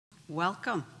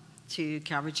Welcome to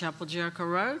Calvary Chapel, Jericho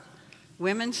Road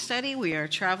Women's Study. We are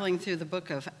traveling through the book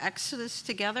of Exodus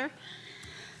together.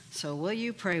 So will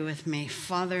you pray with me?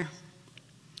 Father,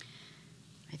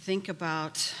 I think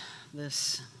about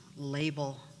this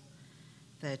label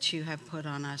that you have put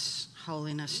on us,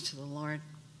 holiness to the Lord.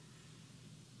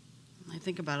 I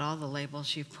think about all the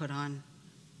labels you've put on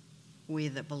we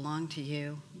that belong to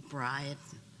you, bride,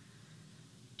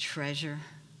 treasure,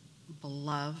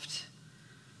 beloved.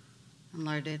 And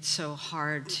Lord, it's so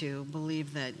hard to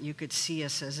believe that you could see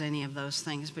us as any of those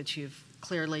things, but you've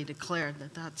clearly declared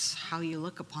that that's how you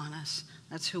look upon us.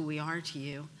 That's who we are to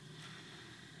you.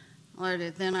 Lord,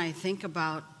 then I think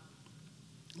about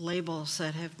labels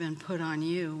that have been put on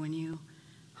you when you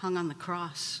hung on the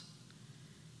cross.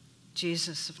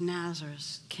 Jesus of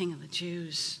Nazareth, King of the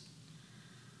Jews.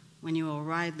 When you will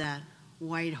ride that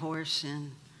white horse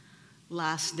in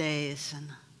last days, and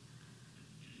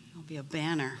there'll be a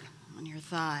banner on your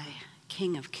thigh,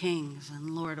 King of Kings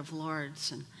and Lord of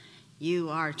Lords, and you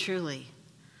are truly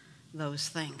those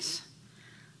things.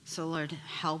 So Lord,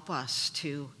 help us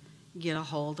to get a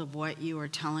hold of what you are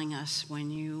telling us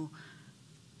when you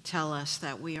tell us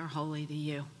that we are holy to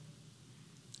you,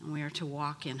 and we are to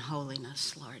walk in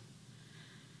holiness, Lord.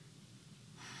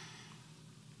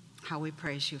 How we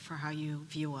praise you for how you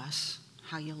view us,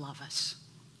 how you love us.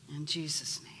 In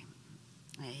Jesus'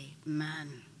 name,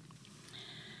 amen.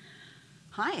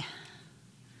 Hi.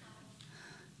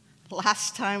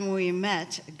 Last time we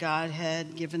met, God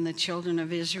had given the children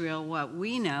of Israel what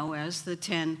we know as the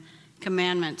 10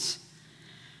 Commandments.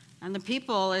 And the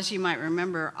people, as you might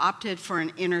remember, opted for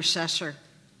an intercessor.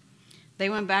 They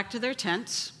went back to their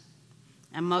tents,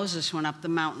 and Moses went up the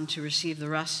mountain to receive the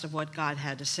rest of what God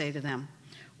had to say to them.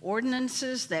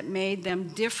 Ordinances that made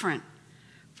them different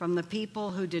from the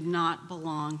people who did not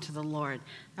belong to the Lord.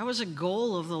 That was a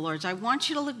goal of the Lord's. I want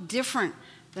you to look different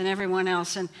than everyone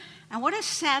else. And what a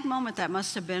sad moment that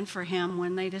must have been for him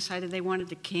when they decided they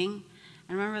wanted a king.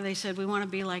 And remember, they said, we want to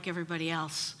be like everybody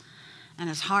else. And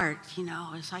his heart,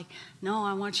 is like, no,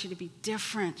 I want you to be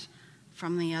different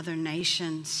from the other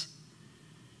nations.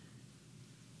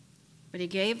 But he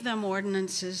gave them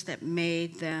ordinances that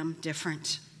made them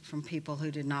different from people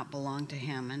who did not belong to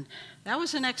him. And that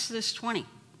was in Exodus 20.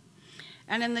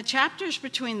 And in the chapters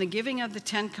between the giving of the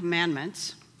 10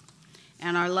 Commandments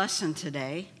and our lesson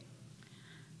today,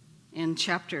 in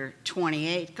chapter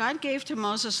 28, God gave to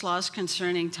Moses laws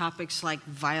concerning topics like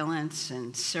violence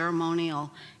and ceremonial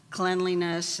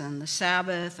cleanliness and the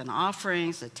Sabbath and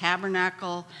offerings, the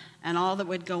tabernacle, and all that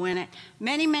would go in it.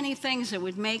 Many, many things that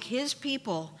would make his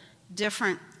people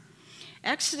different.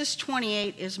 Exodus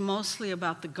 28 is mostly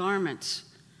about the garments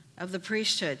of the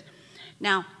priesthood.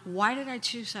 Now, why did I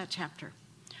choose that chapter?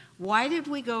 Why did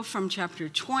we go from chapter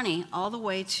 20 all the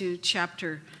way to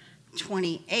chapter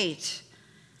 28?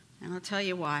 And I'll tell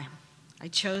you why. I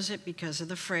chose it because of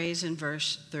the phrase in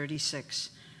verse 36,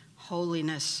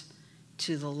 holiness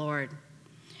to the Lord.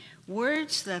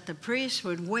 Words that the priests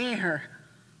would wear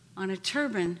on a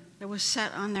turban that was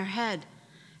set on their head.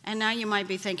 And now you might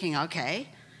be thinking, okay,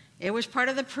 it was part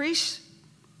of the priest's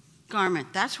garment.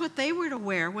 That's what they were to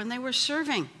wear when they were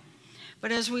serving.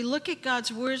 But as we look at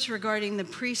God's words regarding the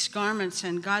priest's garments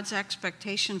and God's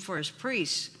expectation for his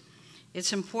priests,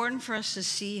 it's important for us to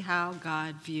see how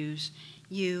God views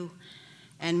you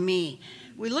and me.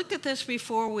 We looked at this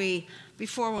before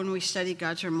when we studied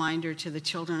God's reminder to the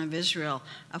children of Israel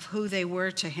of who they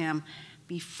were to him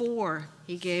before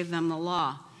he gave them the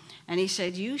law. And he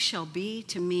said, you shall be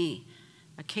to me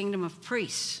a kingdom of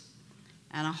priests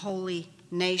and a holy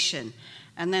nation.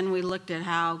 And then we looked at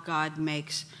how God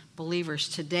makes believers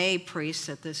today priests,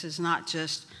 that this is not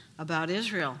just about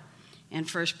Israel. In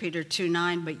 1 Peter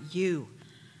 2:9, but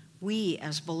we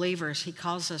as believers, he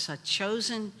calls us a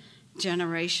chosen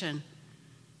generation,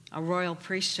 a royal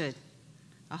priesthood,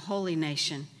 a holy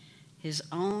nation, his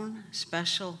own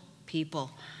special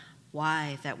people.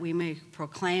 Why? That we may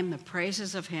proclaim the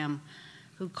praises of him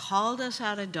who called us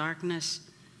out of darkness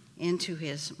into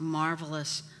his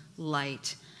marvelous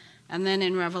light. And then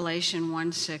in Revelation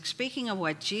 1:6, speaking of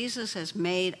what Jesus has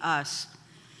made us,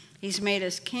 he's made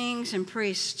us kings and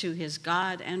priests to his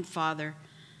God and Father.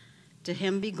 To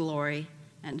him be glory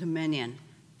and dominion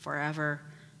forever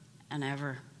and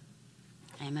ever.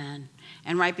 Amen.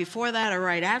 And right before that, or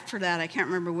right after that, I can't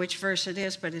remember which verse it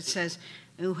is, but it says,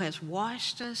 who has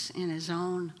washed us in his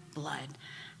own blood.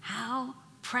 How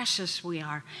precious we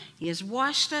are. He has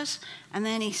washed us, and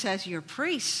then he says, you're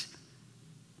priests.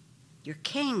 You're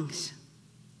kings.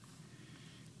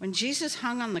 When Jesus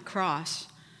hung on the cross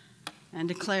and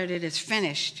declared it is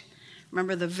finished,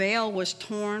 remember the veil was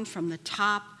torn from the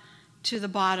top to the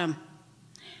bottom.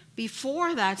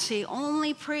 Before that, see,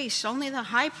 only priests, only the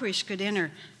high priest could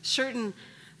enter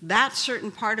that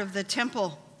certain part of the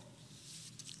temple.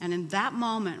 And in that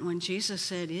moment, when Jesus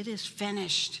said, "It is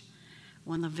finished,"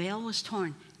 when the veil was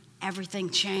torn, everything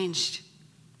changed.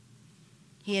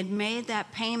 He had made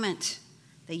that payment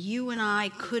that you and I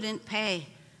couldn't pay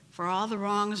for all the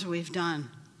wrongs we've done.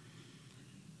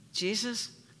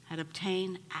 Jesus had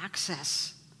obtained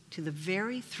access to the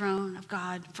very throne of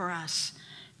God for us,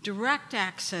 direct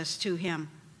access to him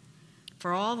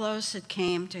for all those that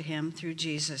came to him through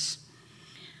Jesus.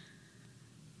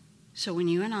 So when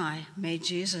you and I made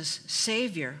Jesus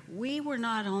Savior, we were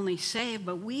not only saved,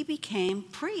 but we became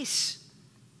priests.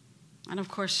 And of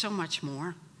course, so much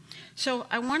more. So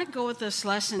I want to go with this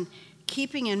lesson,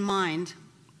 keeping in mind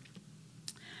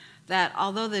that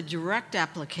although the direct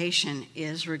application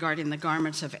is regarding the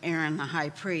garments of Aaron, the high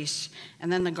priest,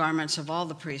 and then the garments of all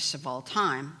the priests of all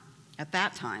time, at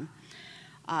that time,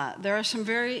 there are some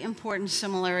very important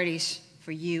similarities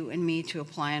for you and me to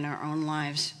apply in our own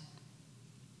lives.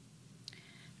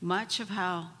 Much of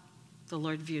how the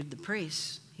Lord viewed the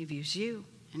priests, he views you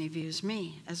and he views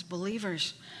me as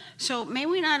believers. So may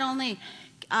we not only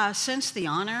sense the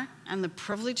honor and the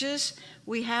privileges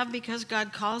we have because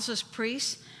God calls us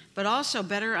priests, but also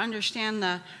better understand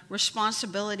the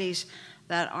responsibilities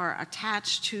that are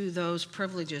attached to those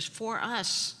privileges for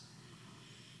us.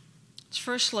 Let's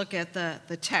first look at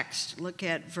the text. Look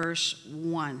at verse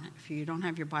 1. If you don't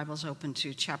have your Bibles open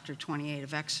to chapter 28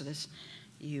 of Exodus,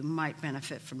 you might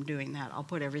benefit from doing that. I'll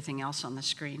put everything else on the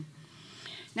screen.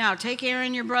 Now, take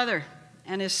Aaron your brother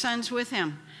and his sons with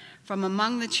him from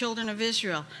among the children of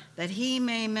Israel, that he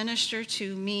may minister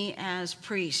to me as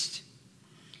priest.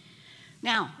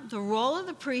 Now, the role of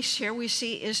the priest here we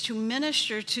see is to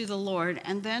minister to the Lord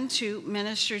and then to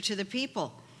minister to the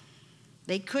people.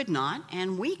 They could not,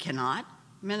 and we cannot,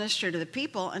 minister to the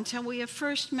people until we have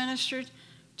first ministered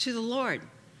to the Lord.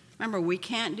 Remember, we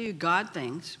can't do God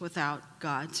things without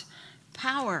God's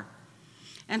power.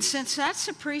 And since that's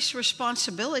the priest's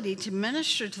responsibility to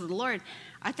minister to the Lord,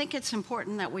 I think it's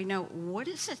important that we know, what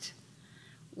is it?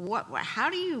 How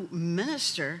do you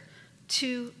minister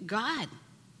to God?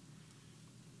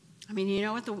 I mean, you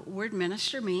know what the word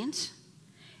minister means?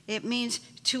 It means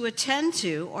to attend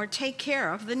to or take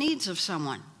care of the needs of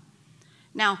someone.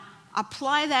 Now,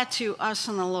 apply that to us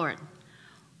and the Lord.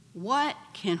 What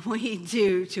can we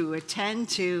do to attend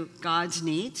to God's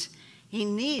needs? He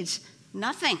needs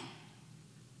nothing.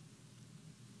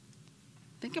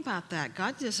 Think about that.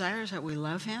 God desires that we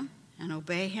love him and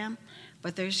obey him,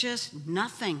 but there's just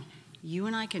nothing you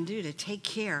and I can do to take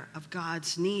care of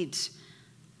God's needs.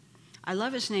 I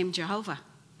love his name, Jehovah,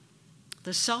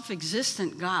 the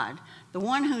self-existent God, the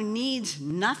one who needs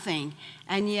nothing,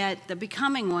 and yet the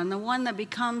becoming one, the one that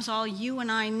becomes all you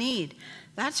and I need.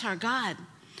 That's our God.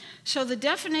 So the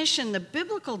definition, the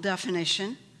biblical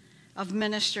definition of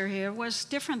minister here was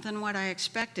different than what I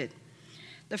expected.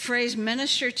 The phrase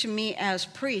minister to me as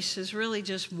priest is really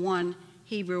just one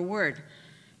Hebrew word,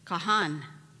 kahan.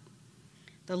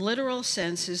 The literal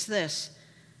sense is this: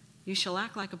 you shall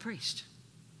act like a priest.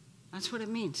 That's what it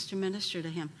means to minister to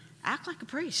him. Act like a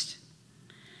priest.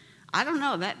 I don't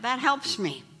know, that helps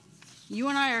me. You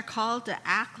and I are called to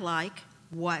act like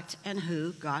what and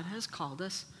who God has called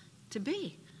us to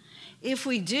be. If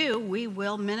we do, we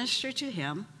will minister to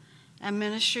him and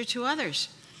minister to others.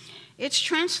 It's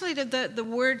translated, the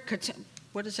word,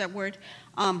 what is that word?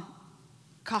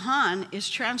 Kahan is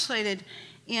translated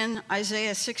in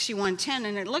Isaiah 61:10,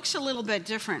 and it looks a little bit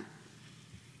different.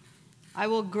 I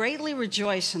will greatly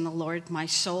rejoice in the Lord. My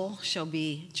soul shall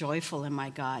be joyful in my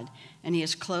God, and he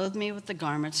has clothed me with the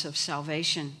garments of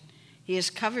salvation. He has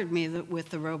covered me with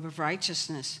the robe of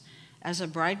righteousness, as a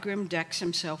bridegroom decks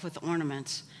himself with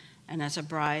ornaments, and as a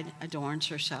bride adorns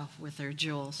herself with her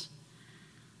jewels.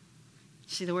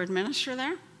 See the word minister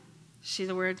there? See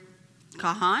the word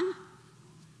kahan?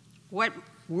 What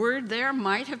word there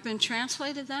might have been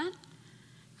translated that?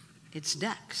 It's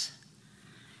decks.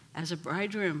 As a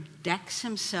bridegroom decks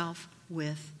himself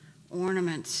with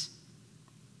ornaments.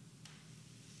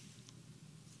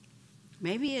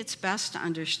 Maybe it's best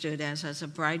understood as a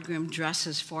bridegroom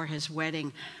dresses for his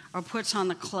wedding or puts on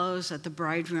the clothes that the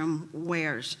bridegroom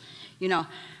wears. You know,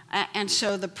 and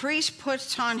so the priest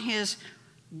puts on his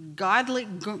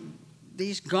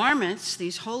these garments,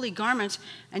 these holy garments,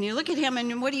 and you look at him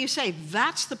and what do you say?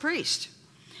 That's the priest.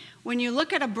 When you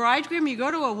look at a bridegroom, you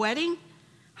go to a wedding,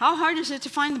 how hard is it to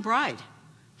find the bride?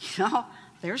 You know,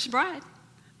 there's the bride.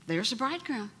 There's the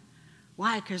bridegroom.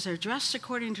 Why? Because they're dressed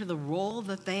according to the role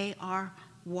that they are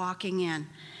walking in.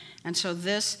 And so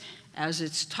this as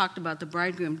it's talked about the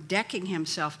bridegroom decking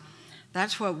himself.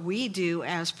 That's what we do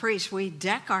as priests. We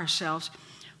deck ourselves.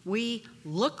 We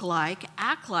look like,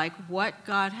 act like what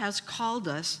God has called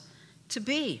us to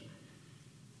be.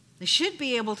 They should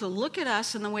be able to look at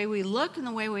us and the way we look and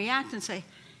the way we act and say,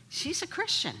 she's a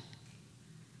Christian.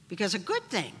 Because a good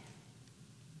thing.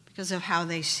 Because of how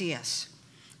they see us.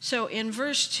 So in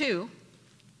verse 2,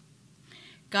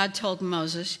 God told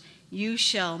Moses, you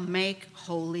shall make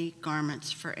holy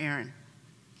garments for Aaron.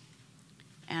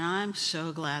 And I'm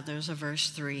so glad there's a verse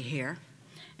 3 here.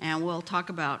 And we'll talk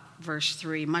about verse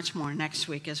 3 much more next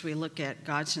week as we look at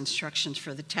God's instructions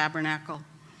for the tabernacle.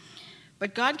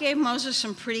 But God gave Moses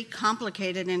some pretty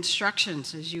complicated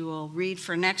instructions, as you will read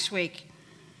for next week.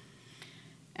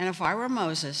 And if I were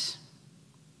Moses,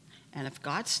 and if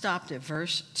God stopped at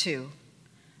verse 2,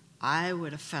 I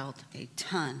would have felt a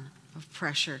ton of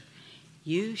pressure.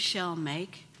 You shall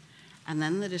make, and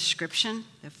then the description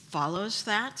that follows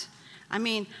that. I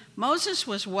mean, Moses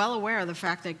was well aware of the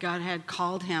fact that God had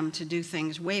called him to do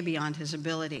things way beyond his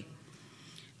ability.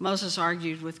 Moses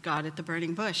argued with God at the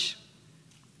burning bush,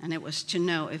 and it was to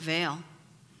no avail.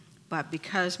 But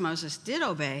because Moses did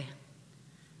obey,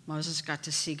 Moses got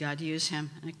to see God use him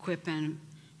and equip him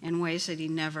in ways that he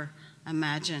never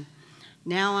imagined.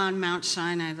 Now on Mount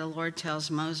Sinai, the Lord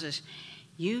tells Moses,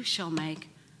 you shall make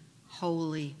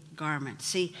holy garments.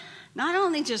 See, not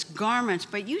only just garments,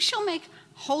 but you shall make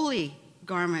holy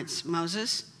garments,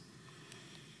 Moses.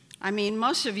 I mean,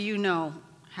 most of you know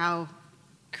how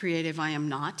creative I am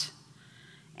not.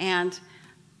 And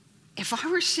if I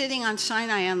were sitting on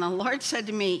Sinai and the Lord said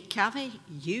to me, Kathy,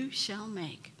 you shall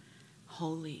make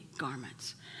holy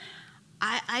garments,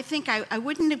 I think I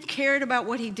wouldn't have cared about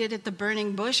what he did at the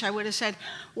burning bush. I would have said,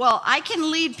 well, I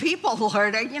can lead people,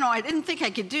 Lord. I didn't think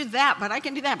I could do that, but I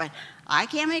can do that. But I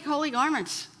can't make holy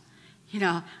garments.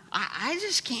 I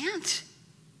just can't.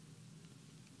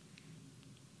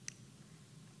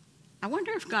 I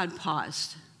wonder if God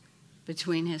paused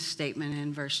between his statement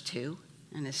in verse 2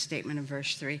 and his statement in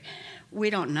verse 3.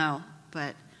 We don't know,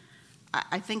 but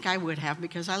I think I would have,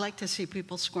 because I like to see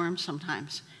people squirm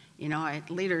sometimes.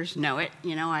 Leaders know it.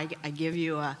 I give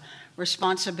you a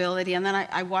responsibility, and then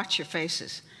I watch your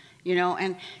faces,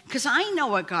 and because I know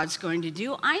what God's going to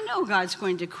do. I know God's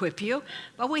going to equip you,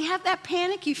 but we have that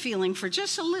panicky feeling for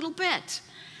just a little bit.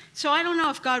 So I don't know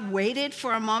if God waited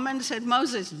for a moment and said,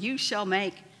 Moses, you shall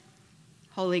make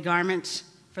holy garments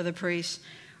for the priests,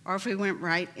 or if we went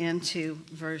right into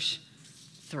verse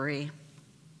 3.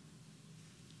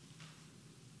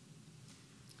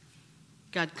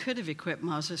 God could have equipped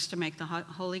Moses to make the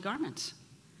holy garments.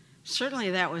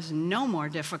 Certainly that was no more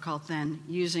difficult than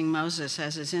using Moses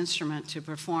as his instrument to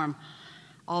perform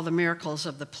all the miracles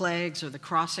of the plagues, or the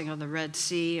crossing of the Red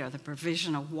Sea, or the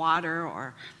provision of water,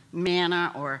 or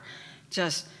manna, or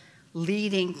just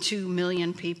leading 2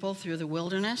 million people through the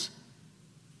wilderness.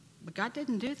 But God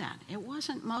didn't do that. It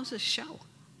wasn't Moses' show.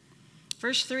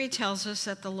 Verse 3 tells us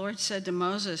that the Lord said to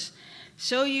Moses,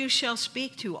 so you shall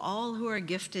speak to all who are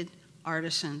gifted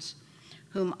artisans,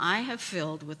 whom I have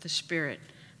filled with the spirit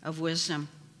of wisdom.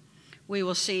 We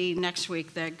will see next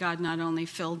week that God not only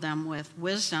filled them with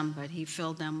wisdom, but he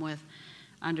filled them with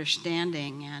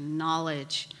understanding and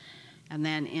knowledge, and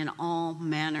then in all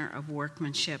manner of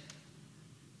workmanship.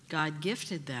 God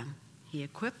gifted them. He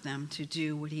equipped them to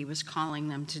do what he was calling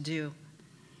them to do.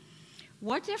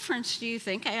 What difference do you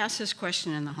think, I asked this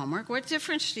question in the homework, what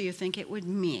difference do you think it would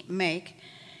make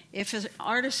if an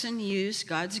artisan used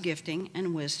God's gifting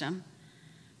and wisdom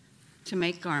to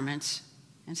make garments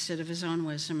instead of his own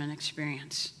wisdom and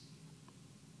experience?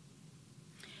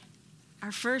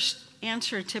 Our first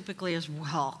answer typically is,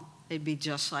 well, it'd be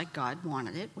just like God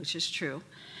wanted it, which is true.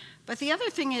 But the other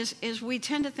thing is we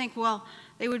tend to think, well,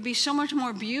 they would be so much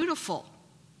more beautiful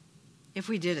if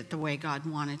we did it the way God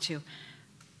wanted to.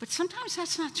 But sometimes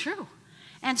that's not true.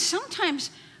 And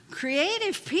sometimes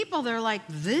creative people, they're like,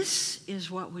 this is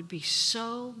what would be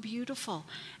so beautiful.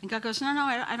 And God goes, no,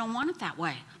 I don't want it that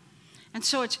way. And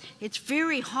so it's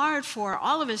very hard for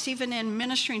all of us, even in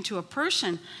ministering to a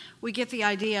person, we get the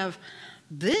idea of,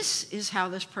 this is how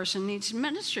this person needs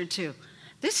ministered to.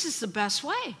 This is the best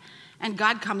way. And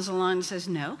God comes along and says,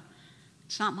 no,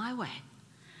 it's not my way.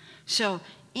 So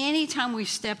anytime we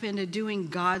step into doing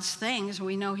God's things,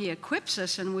 we know he equips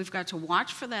us, and we've got to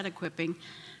watch for that equipping,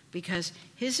 because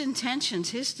his intentions,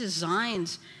 his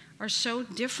designs are so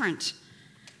different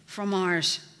from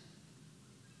ours.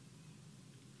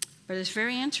 But it's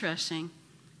very interesting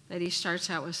that he starts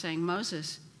out with saying,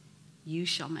 Moses, you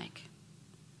shall make.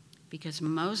 Because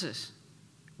Moses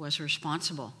was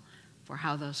responsible for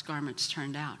how those garments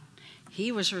turned out. He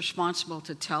was responsible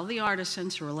to tell the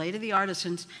artisans, relay to the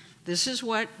artisans, this is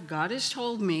what God has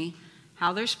told me,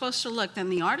 how they're supposed to look. Then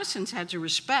the artisans had to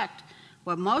respect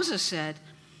what Moses said,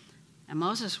 and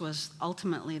Moses was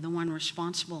ultimately the one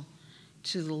responsible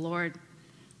to the Lord.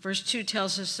 Verse 2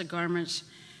 tells us the garments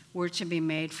were to be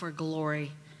made for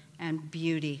glory and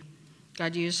beauty.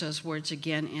 God used those words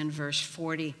again in verse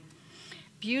 40.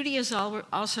 Beauty is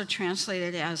also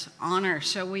translated as honor.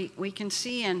 So we can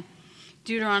see in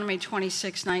Deuteronomy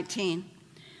 26:19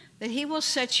 that he will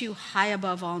set you high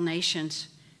above all nations,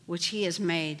 which he has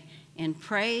made, in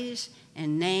praise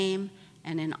and name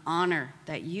and in honor,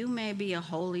 that you may be a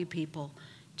holy people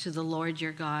to the Lord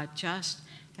your God, just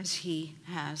as he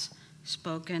has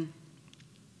spoken.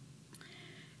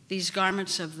 These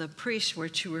garments of the priests were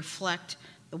to reflect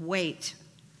the weight,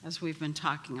 as we've been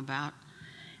talking about,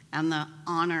 and the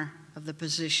honor of the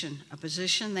position, a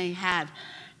position they had,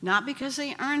 not because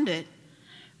they earned it,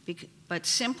 but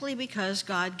simply because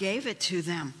God gave it to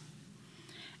them.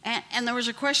 And there was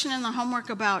a question in the homework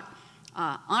about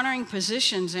honoring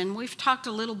positions, and we've talked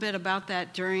a little bit about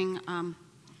that during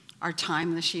our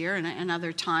time this year and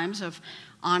other times of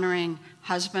honoring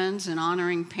husbands and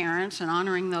honoring parents and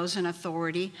honoring those in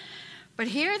authority. But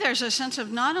here there's a sense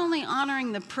of not only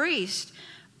honoring the priest,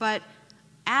 but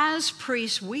as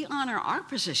priests, we honor our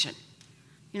position.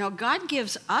 You know, God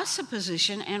gives us a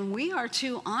position, and we are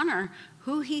to honor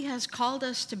who he has called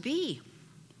us to be.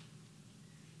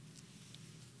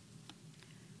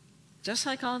 Just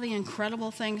like all the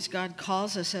incredible things God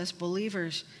calls us as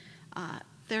believers,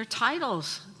 they're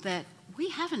titles that we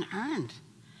haven't earned.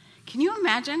 Can you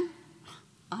imagine?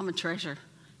 I'm a treasure,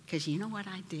 because you know what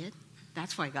I did?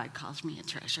 That's why God calls me a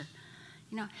treasure.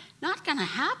 You know, not going to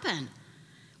happen.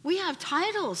 We have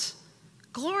titles,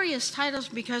 glorious titles,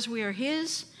 because we are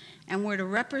his, and we're to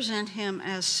represent him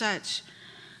as such.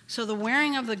 So the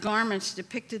wearing of the garments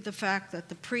depicted the fact that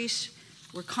the priests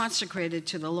were consecrated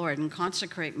to the Lord, and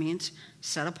consecrate means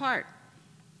set apart,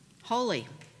 holy.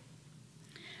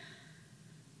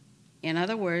 In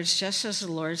other words, just as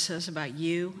the Lord says about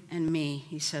you and me,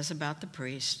 he says about the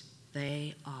priest,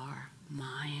 they are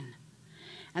mine.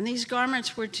 And these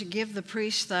garments were to give the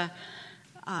priest the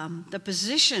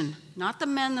position, not the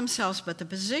men themselves, but the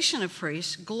position of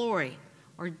priests, glory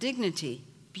or dignity,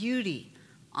 beauty,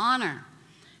 honor.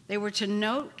 They were to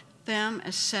note them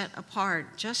as set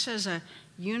apart, just as a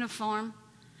uniform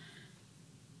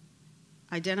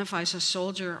identifies a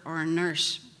soldier or a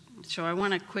nurse. So I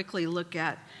want to quickly look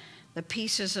at the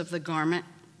pieces of the garment,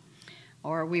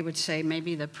 or we would say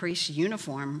maybe the priest's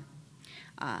uniform.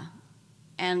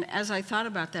 And as I thought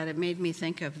about that, it made me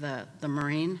think of the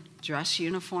Marine dress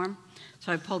uniform.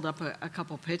 So I pulled up a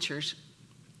couple pictures.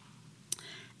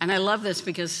 And I love this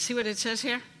because see what it says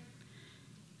here?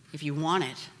 If you want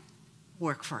it,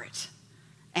 work for it.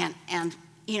 And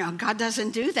you know, God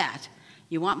doesn't do that.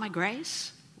 You want my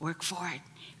grace? Work for it.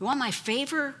 You want my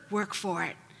favor? Work for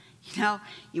it. You know,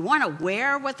 you want to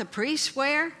wear what the priests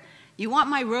wear? You want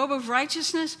my robe of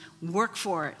righteousness? Work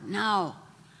for it. No.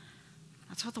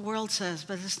 That's what the world says,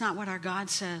 but it's not what our God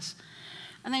says.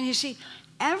 And then you see,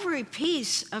 every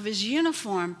piece of his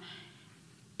uniform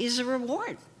is a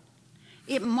reward.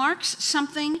 It marks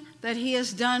something that he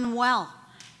has done well.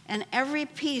 And every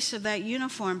piece of that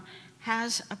uniform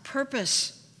has a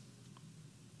purpose.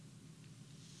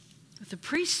 With the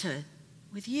priesthood,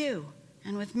 with you,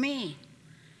 and with me,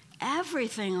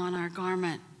 everything on our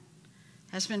garment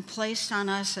has been placed on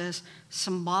us as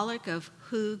symbolic of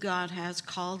who God has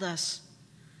called us.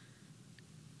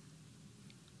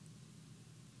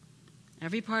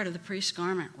 Every part of the priest's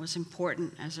garment was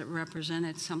important as it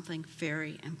represented something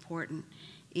very important.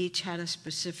 Each had a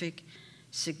specific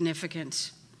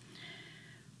significance.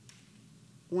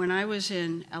 When I was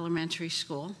in elementary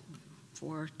school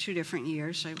for 2 different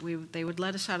years, they would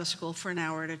let us out of school for an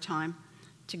hour at a time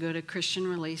to go to Christian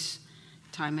Release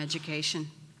Time Education.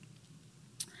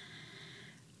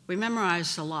 We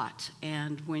memorized a lot,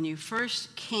 and when you first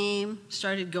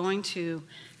started going to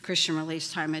Christian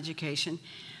Release Time Education,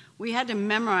 we had to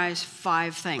memorize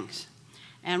 5 things.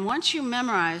 And once you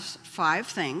memorized 5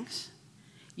 things,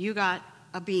 you got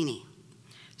a beanie.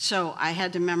 So I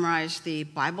had to memorize the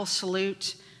Bible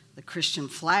salute, the Christian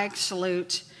flag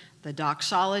salute, the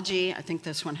doxology. I think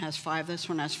this one has 5, this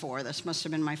one has 4. This must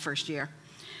have been my first year.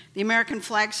 The American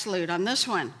flag salute. On this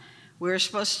one, we were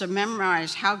supposed to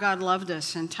memorize how God loved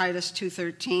us in Titus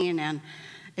 2:13, and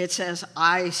it says,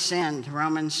 I sinned,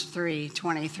 Romans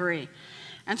 3:23.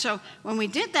 And so when we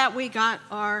did that, we got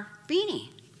our beanie,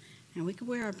 and we could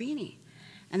wear our beanie.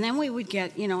 And then we would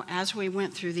get, as we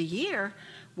went through the year,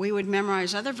 we would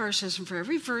memorize other verses, and for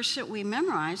every verse that we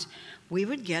memorized, we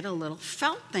would get a little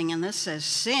felt thing, and this says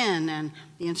sin and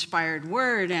the inspired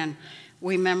word, and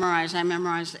I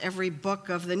memorized every book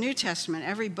of the New Testament,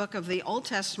 every book of the Old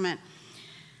Testament,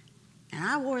 and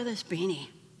I wore this beanie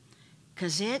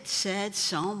because it said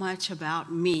so much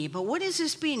about me. But what is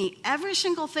this beanie? Every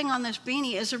single thing on this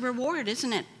beanie is a reward,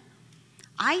 isn't it?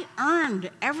 I earned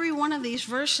every one of these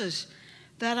verses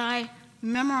that I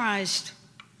memorized.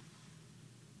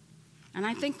 And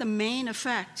I think the main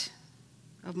effect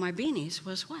of my beanies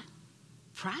was what?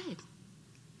 Pride.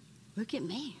 Look at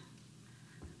me.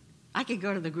 I could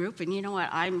go to the group, and you know what?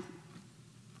 I'm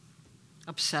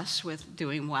obsessed with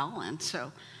doing well, and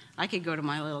so I could go to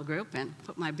my little group and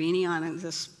put my beanie on,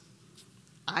 and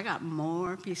I got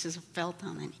more pieces of felt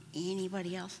on than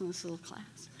anybody else in this little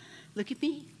class. Look at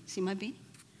me. See my beanie?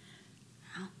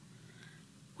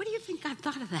 What do you think God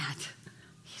thought of that?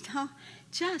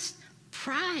 Just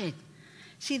pride.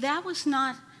 See, that was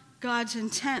not God's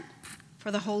intent for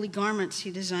the holy garments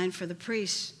he designed for the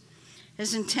priests.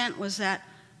 His intent was that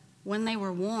when they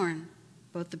were worn,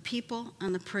 both the people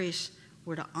and the priests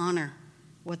were to honor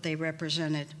what they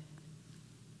represented.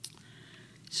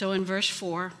 So in verse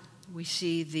 4, we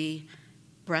see the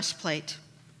breastplate.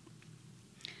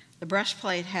 The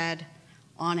breastplate had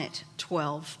on it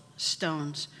 12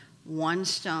 stones, one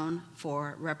stone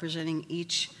for representing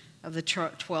each of the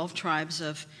 12 tribes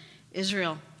of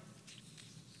Israel.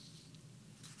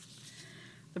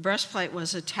 The breastplate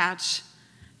was attached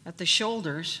at the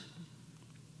shoulders.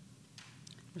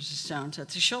 There's the stones at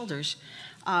the shoulders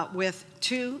with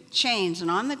 2 chains,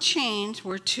 and on the chains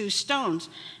were 2 stones,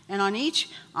 and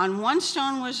on one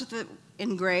stone was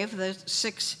engraved the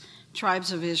 6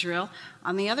 tribes of Israel.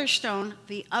 On the other stone,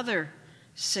 the other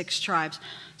 6 tribes.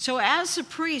 So as the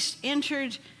priest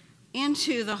entered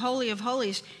into the Holy of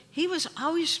Holies, he was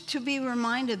always to be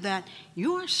reminded that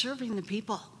you are serving the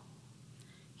people.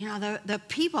 The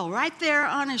people right there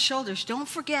on his shoulders. Don't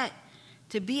forget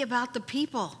to be about the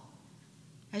people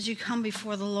as you come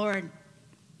before the Lord.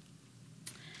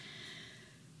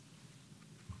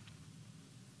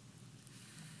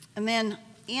 And then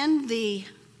in the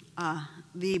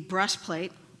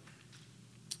breastplate,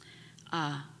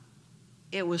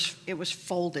 it was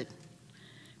folded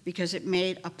because it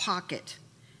made a pocket.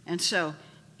 And so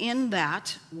in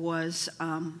that was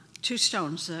 2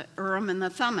 stones, the Urim and the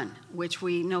Thummim, which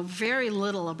we know very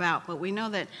little about, but we know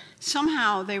that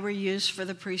somehow they were used for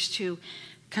the priest to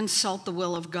consult the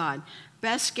will of God.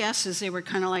 Best guess is they were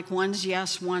kind of like one's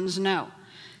yes, one's no.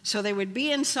 So they would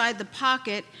be inside the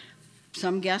pocket.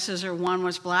 Some guesses are one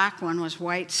was black, one was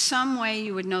white. Some way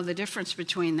you would know the difference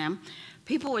between them.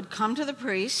 People would come to the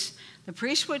priest. The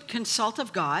priest would consult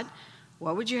of God.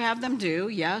 What would you have them do?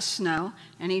 Yes, no.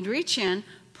 And he'd reach in,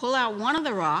 pull out one of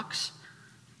the rocks,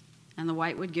 and the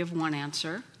white would give one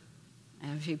answer.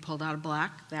 And if he pulled out a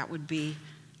black, that would be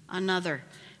another.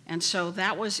 And so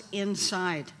that was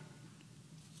inside.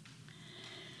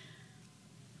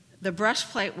 The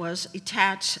breastplate was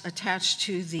attached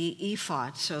to the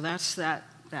ephod. So that's that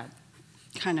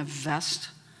kind of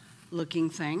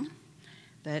vest-looking thing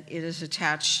that it is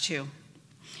attached to.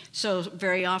 So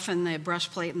very often the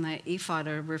breastplate and the ephod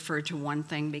are referred to one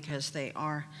thing because they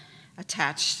are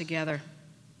attached together.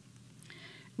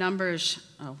 I'm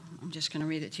just going to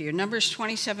read it to you. Numbers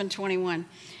 27:21.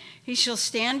 He shall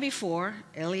stand before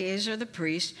Eleazar the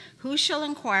priest, who shall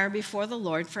inquire before the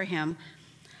Lord for him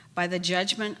by the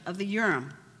judgment of the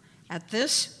Urim. At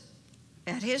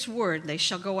his word they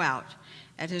shall go out.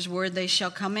 At his word they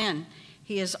shall come in.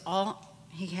 He and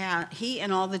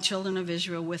all the children of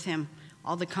Israel with him,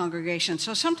 all the congregation.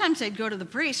 So sometimes they'd go to the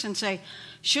priest and say,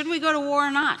 should we go to war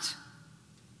or not?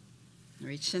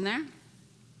 Reach in there?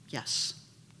 Yes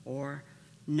or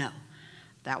no.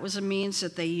 That was a means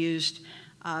that they used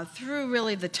through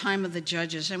really the time of the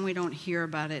judges, and we don't hear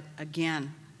about it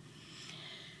again.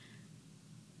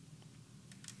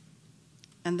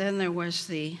 And then there was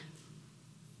wait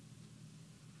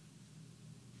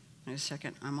a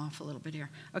second, I'm off a little bit here.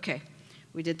 Okay,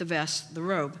 we did the vest, the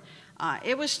robe.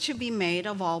 It was to be made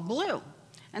of all blue.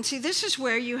 And see, this is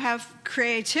where you have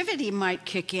creativity might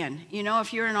kick in.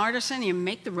 If you're an artisan, you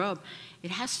make the robe.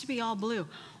 It has to be all blue.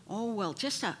 Oh, well,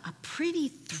 just a pretty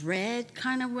thread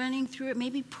kind of running through it,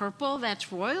 maybe purple, that's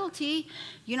royalty.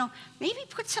 Maybe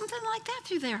put something like that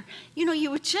through there.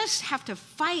 You would just have to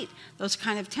fight those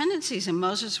kind of tendencies, and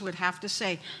Moses would have to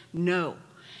say, no,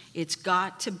 it's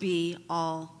got to be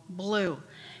all blue.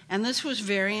 And this was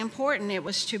very important. It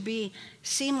was to be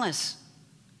seamless,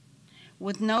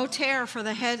 with no tear for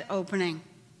the head opening.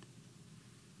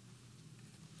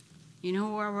 You know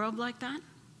who wore a robe like that?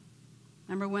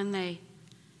 Remember when they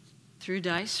threw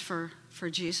dice for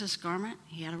Jesus' garment?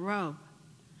 He had a robe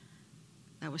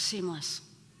that was seamless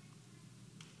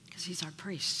because he's our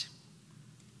priest.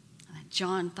 And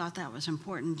John thought that was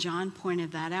important. John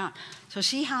pointed that out. So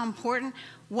see how important?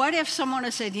 What if someone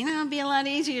had said, it'd be a lot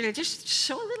easier to just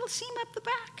sew a little seam up the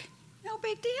back. No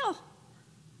big deal.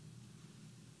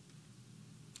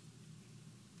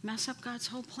 Mess up God's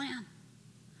whole plan.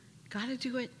 Got to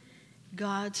do it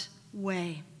God's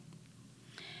way.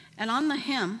 And on the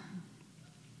hem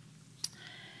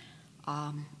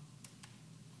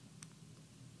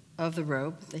of the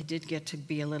robe, they did get to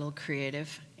be a little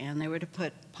creative, and they were to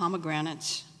put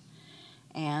pomegranates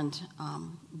and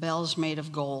bells made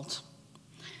of gold.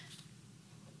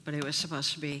 But it was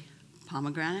supposed to be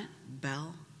pomegranate,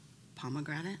 bell,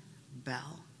 pomegranate,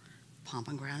 bell,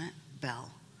 pomegranate,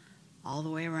 bell, all the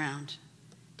way around.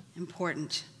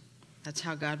 Important. That's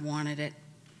how God wanted it.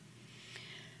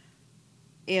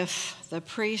 If the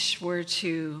priest were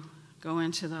to go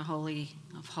into the Holy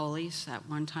of Holies at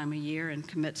one time a year and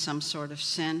commit some sort of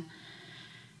sin,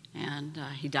 and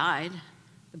he died,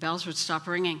 the bells would stop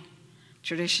ringing.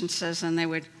 Tradition says then they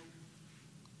would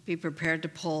be prepared to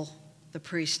pull the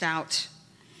priest out.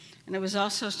 And it was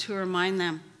also to remind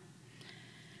them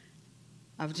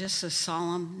of just the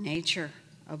solemn nature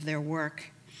of their work.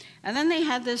 And then they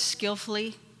had this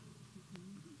skillfully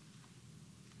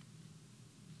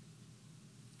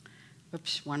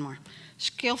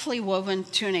woven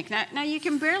tunic. Now you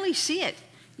can barely see it.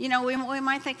 We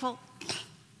might think, well,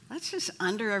 that's just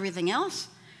under everything else.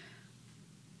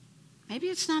 Maybe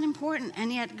it's not important,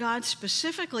 and yet God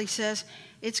specifically says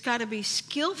it's got to be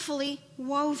skillfully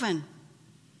woven.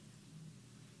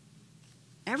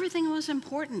 Everything was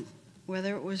important,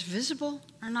 whether it was visible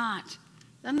or not.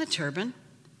 Then the turban.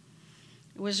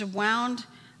 It was a wound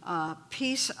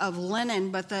piece of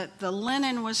linen, but the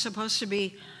linen was supposed to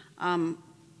be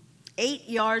 8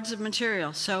 yards of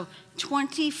material, so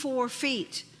 24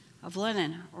 feet of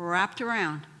linen wrapped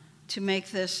around to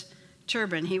make this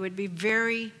turban. He would be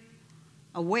very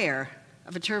aware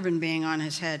of a turban being on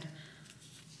his head,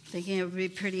 thinking it would be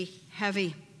pretty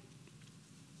heavy.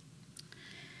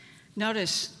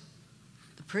 Notice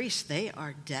the priests, they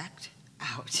are decked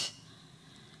out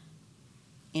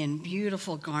in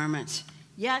beautiful garments,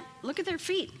 yet look at their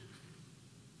feet.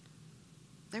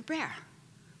 They're bare.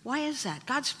 Why is that?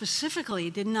 God specifically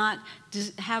did not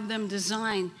have them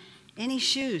design any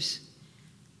shoes.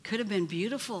 Could have been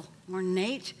beautiful,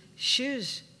 ornate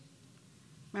shoes.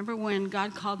 Remember when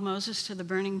God called Moses to the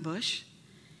burning bush?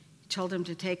 He told him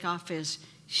to take off his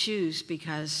shoes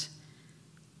because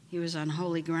he was on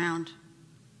holy ground.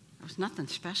 There was nothing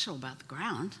special about the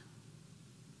ground.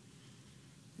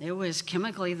 It was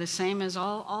chemically the same as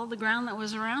all the ground that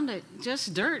was around it.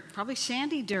 Just dirt, probably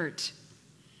sandy dirt.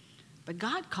 But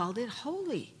God called it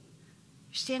holy.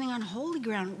 You're standing on holy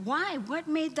ground. Why? What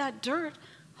made that dirt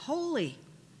holy?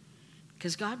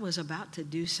 Because God was about to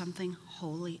do something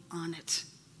holy on it.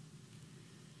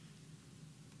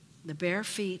 The bare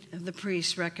feet of the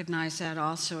priests recognized that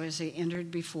also as they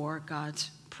entered before God's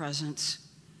presence.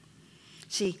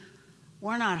 See,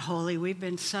 we're not holy. We've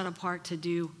been set apart to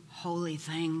do holy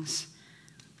things.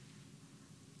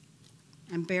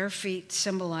 And bare feet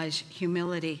symbolize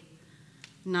humility,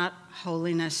 not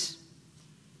holiness.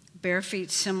 Bare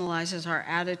feet symbolizes our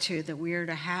attitude that we are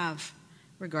to have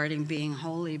regarding being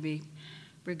holy,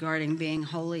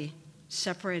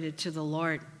 separated to the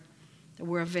Lord, that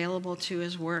we're available to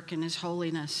his work and his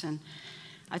holiness. And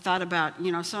I thought about,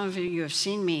 some of you have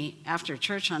seen me after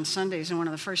church on Sundays, and one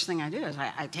of the first things I do is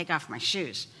I take off my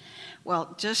shoes.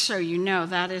 Well, just so you know,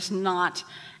 that is not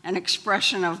an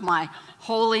expression of my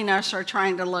holiness or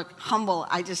trying to look humble.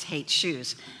 I just hate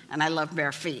shoes, and I love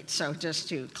bare feet, so just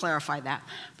to clarify that.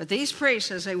 But these priests,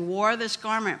 as they wore this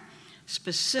garment,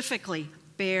 specifically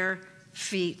bare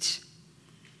feet.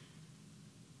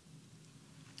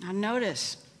 Now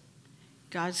notice,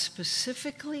 God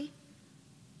specifically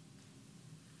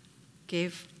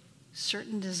gave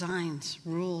certain designs,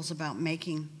 rules about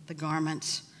making the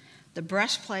garments. The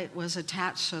breastplate was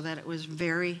attached so that it was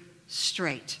very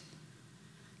straight.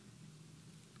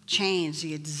 Chains,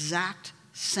 the exact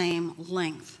same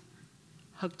length,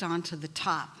 hooked onto the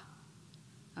top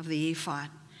of the ephod.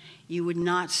 You would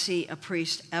not see a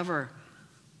priest ever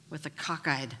with a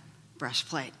cockeyed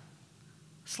breastplate.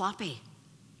 Sloppy.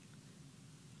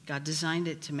 God designed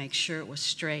it to make sure it was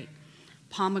straight.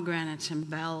 Pomegranates and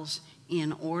bells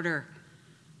in order.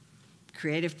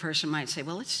 Creative person might say,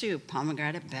 well, let's do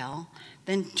pomegranate bell,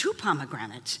 then 2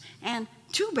 pomegranates and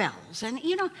 2 bells.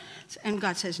 And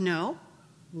God says, no,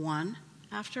 one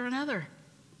after another.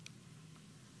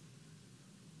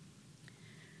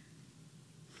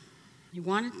 He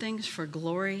wanted things for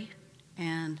glory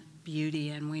and beauty,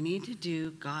 and we need to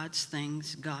do God's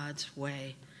things God's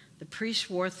way. The priests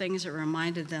wore things that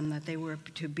reminded them that they were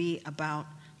to be about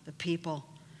the people,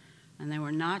 and they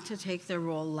were not to take their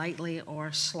role lightly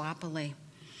or sloppily.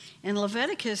 In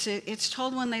Leviticus, it's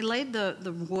told when they laid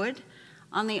the wood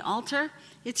on the altar,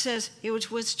 it says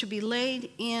it was to be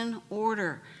laid in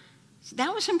order.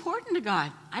 That was important to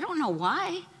God. I don't know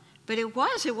why, but it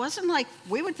was. It wasn't like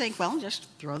we would think, well, just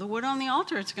throw the wood on the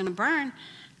altar, it's going to burn.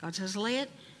 God says, lay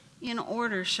it in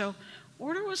order. So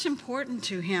order was important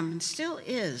to him and still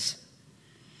is.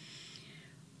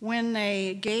 When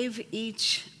they gave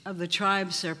each of the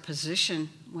tribes their position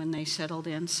when they settled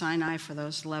in Sinai for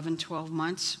those 11, 12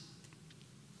 months,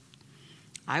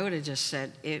 I would have just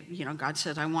said, God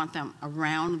said, I want them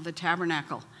around the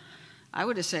tabernacle. I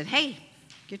would have said, hey,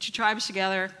 get your tribes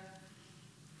together,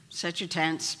 set your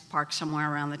tents, park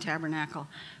somewhere around the tabernacle.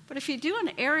 But if you do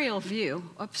an aerial view,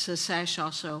 the sash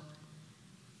also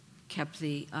kept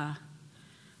the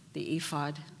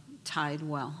ephod tied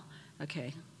well.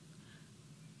 Okay.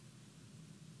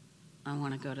 I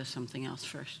want to go to something else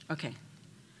first. Okay.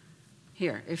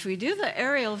 Here, if we do the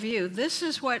aerial view, this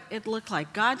is what it looked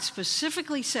like. God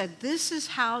specifically said, this is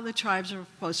how the tribes are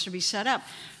supposed to be set up.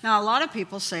 Now, a lot of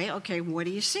people say, okay, what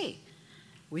do you see?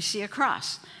 We see a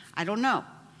cross. I don't know.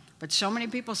 But so many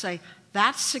people say,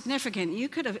 that's significant. You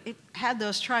could have had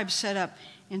those tribes set up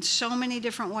in so many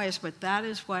different ways, but that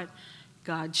is what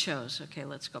God chose. Okay,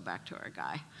 let's go back to our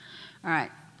guy. All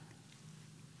right.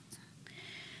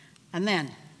 And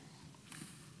then,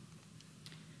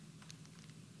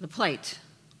 the plate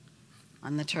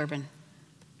on the turban.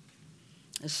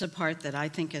 This is the part that I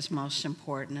think is most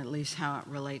important, at least how it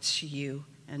relates to you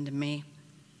and to me.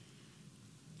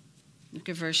 Look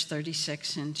at verse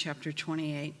 36 in chapter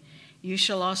 28. You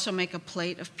shall also make a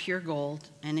plate of pure gold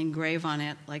and engrave on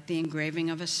it, like the engraving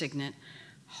of a signet,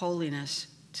 holiness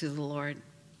to the Lord.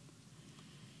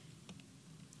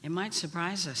 It might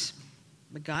surprise us,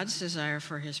 but God's desire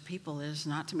for his people is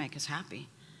not to make us happy.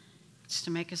 It's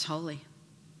to make us holy.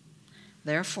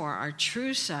 Therefore, our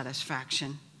true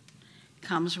satisfaction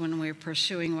comes when we're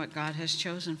pursuing what God has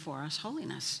chosen for us,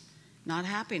 holiness, not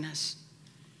happiness.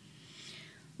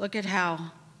 Look at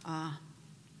how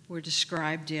we're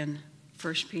described in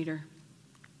 1 Peter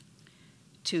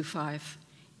 2:5.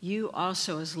 You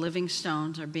also, as living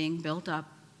stones, are being built up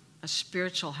a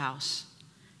spiritual house.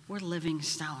 We're living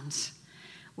stones.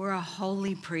 We're a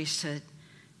holy priesthood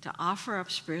to offer up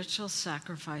spiritual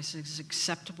sacrifices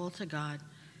acceptable to God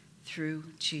through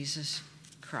Jesus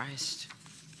Christ.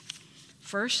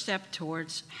 First step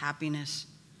towards happiness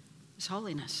is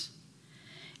holiness.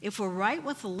 If we're right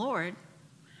with the Lord,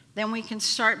 then we can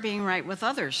start being right with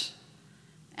others.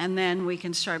 And then we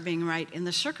can start being right in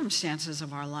the circumstances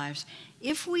of our lives.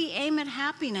 If we aim at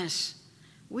happiness,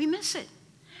 we miss it.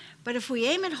 But if we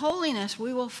aim at holiness,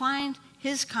 we will find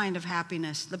his kind of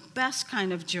happiness, the best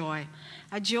kind of joy,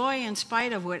 a joy in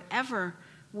spite of whatever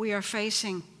we are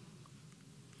facing.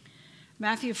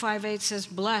 Matthew 5:8 says,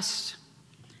 blessed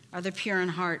are the pure in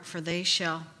heart, for they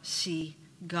shall see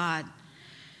God.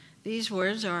 These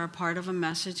words are a part of a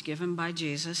message given by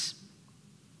Jesus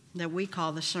that we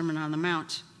call the Sermon on the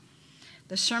Mount.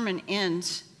 The sermon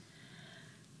ends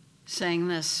saying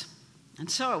this, and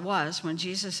so it was when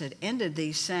Jesus had ended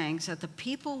these sayings that the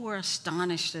people were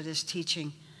astonished at his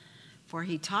teaching, for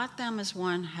he taught them as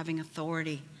one having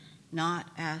authority, not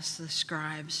as the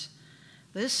scribes.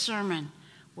 This sermon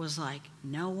was like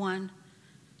no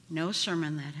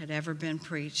sermon that had ever been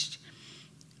preached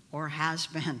or has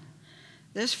been.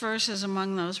 This verse is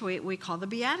among those we call the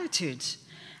Beatitudes.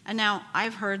 And now,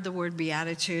 I've heard the word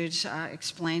Beatitudes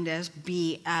explained as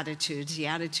be-attitudes, the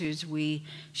attitudes we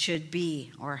should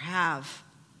be or have.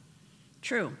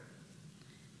 True.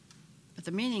 But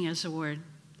the meaning is the word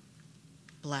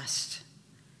blessed.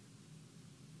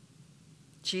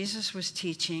 Jesus was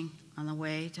teaching on the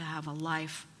way to have a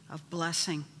life of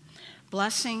blessing.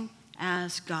 Blessing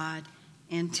as God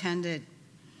intended.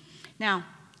 Now,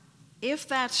 if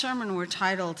that sermon were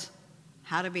titled,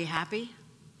 How to Be Happy,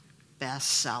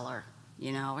 bestseller,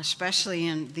 especially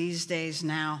in these days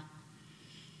now.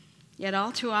 Yet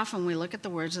all too often we look at the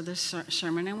words of this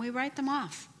sermon and we write them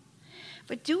off.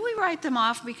 But do we write them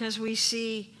off because we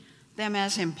see them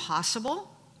as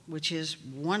impossible, which is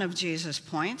one of Jesus'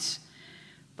 points?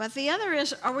 But the other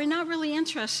is, are we not really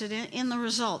interested in the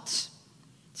results?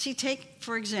 See, take,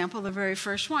 for example, the very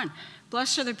first one.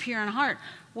 Blessed are the pure in heart.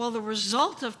 Well, the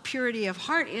result of purity of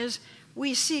heart is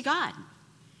we see God.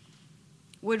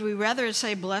 Would we rather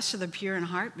say, blessed are the pure in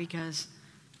heart because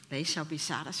they shall be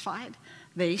satisfied?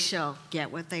 They shall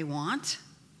get what they want?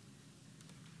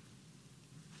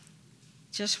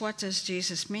 Just what does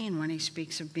Jesus mean when he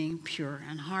speaks of being pure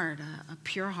and hard? A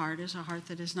pure heart is a heart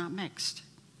that is not mixed.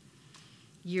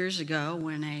 Years ago,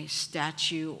 when a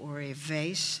statue or a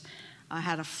vase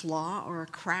had a flaw or a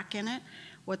crack in it,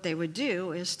 what they would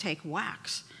do is take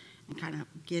wax and kind of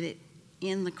get it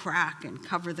in the crack and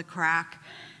cover the crack.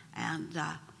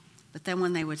 But then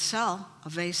when they would sell a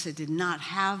vase that did not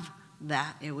have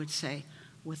that, it would say,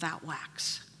 without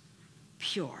wax,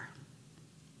 pure.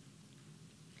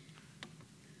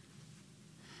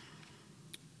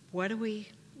 What do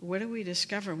we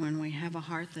discover when we have a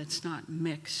heart that's not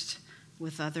mixed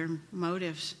with other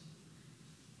motives?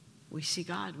 We see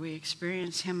God. We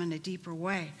experience him in a deeper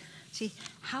way. See,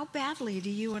 how badly do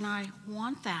you and I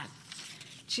want that?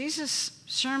 Jesus'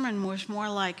 sermon was more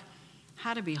like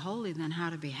how to be holy than how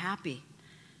to be happy.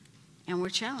 And we're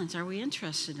challenged. Are we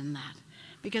interested in that?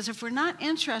 Because if we're not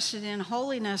interested in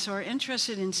holiness or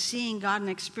interested in seeing God and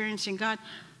experiencing God,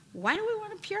 why do we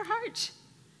want a pure heart?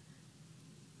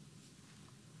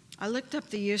 I looked up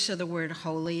the use of the word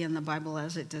holy in the Bible,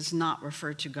 as it does not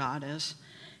refer to God as.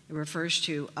 It refers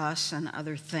to us and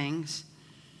other things.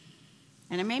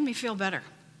 And it made me feel better,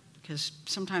 because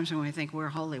sometimes when we think we're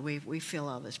holy, we feel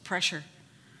all this pressure.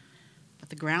 But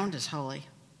the ground is holy.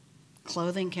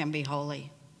 Clothing can be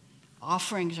holy.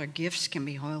 Offerings or gifts can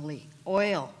be holy.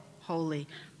 Oil, holy.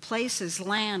 Places,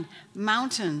 land,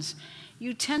 mountains,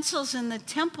 utensils in the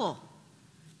temple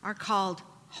are called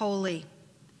holy.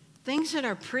 Things that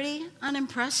are pretty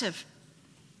unimpressive,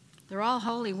 they're all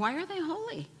holy. Why are they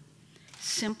holy?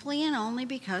 Simply and only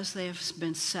because they have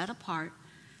been set apart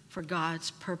for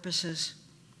God's purposes.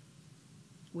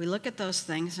 We look at those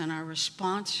things and our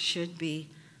response should be,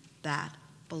 that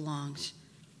belongs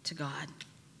to God.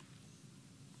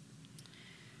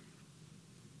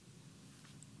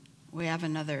 We have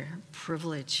another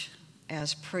privilege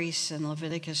as priests. In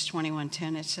Leviticus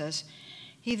 21:10 it says,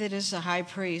 "He that is the high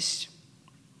priest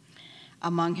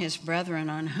among his brethren,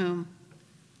 on whom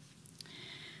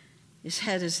his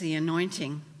head is the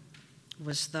anointing,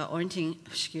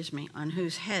 on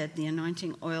whose head the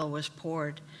anointing oil was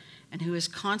poured, and who is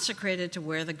consecrated to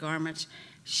wear the garments,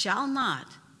 shall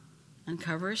not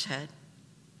uncover his head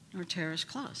nor tear his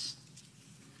clothes."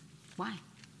 Why?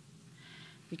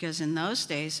 Because in those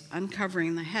days,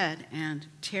 uncovering the head and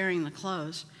tearing the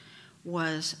clothes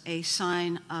was a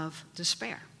sign of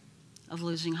despair, of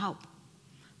losing hope.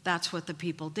 That's what the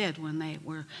people did when they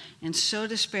were in so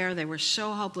despair, they were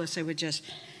so hopeless, they would just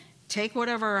take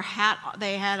whatever hat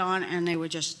they had on and they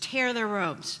would just tear their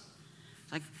robes.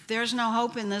 Like, there's no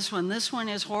hope in this one. This one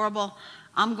is horrible.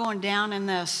 I'm going down in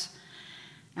this.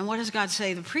 And what does God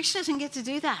say? The priest doesn't get to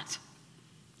do that.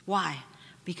 Why?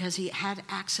 Because he had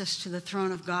access to the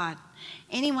throne of God.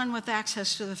 Anyone with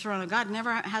access to the throne of God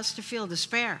never has to feel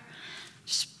despair.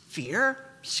 Fear,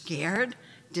 scared,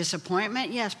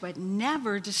 disappointment, yes, but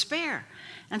never despair.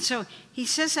 And so he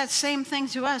says that same thing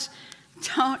to us.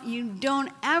 You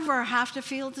don't ever have to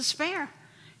feel despair.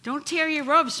 Don't tear your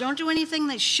robes. Don't do anything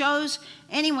that shows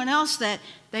anyone else that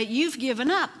you've given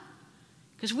up.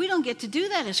 Because we don't get to do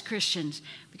that as Christians.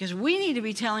 Because we need to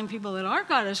be telling people that our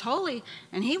God is holy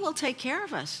and he will take care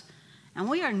of us. And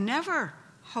we are never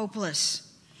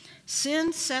hopeless.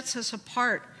 Sin sets us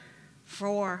apart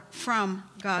from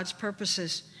God's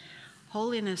purposes.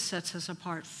 Holiness sets us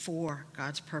apart for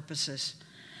God's purposes.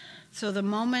 So the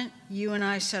moment you and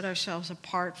I set ourselves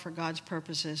apart for God's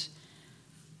purposes,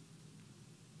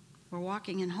 we're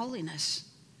walking in holiness.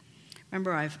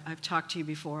 Remember, I've talked to you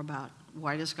before about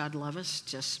why does God love us?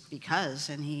 Just because.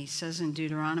 And he says in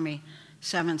Deuteronomy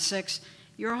 7:6,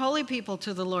 "You're a holy people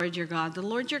to the Lord your God. The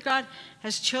Lord your God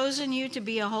has chosen you to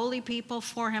be a holy people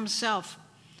for himself,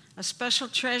 a special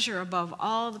treasure above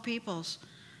all the peoples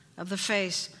of the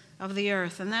face of the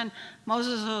earth." And then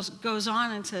Moses goes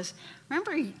on and says,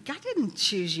 remember, God didn't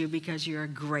choose you because you're a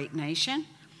great nation.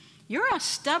 You're a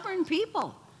stubborn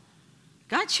people.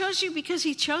 God chose you because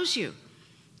he chose you.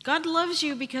 God loves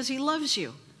you because he loves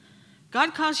you.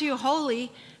 God calls you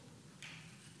holy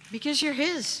because you're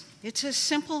his. It's as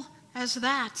simple as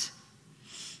that.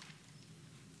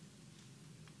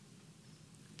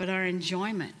 But our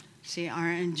enjoyment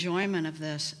of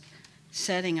this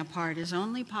setting apart is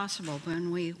only possible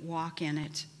when we walk in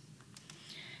it.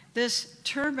 This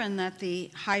turban that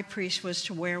the high priest was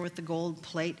to wear with the gold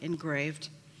plate engraved,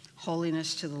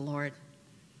 "Holiness to the Lord."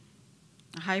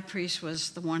 The high priest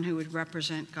was the one who would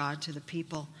represent God to the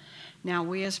people. Now,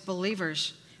 we as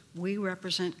believers, we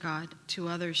represent God to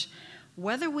others,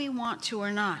 whether we want to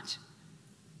or not.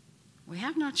 We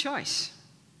have no choice.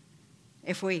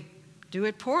 If we do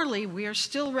it poorly, we are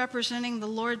still representing the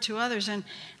Lord to others. And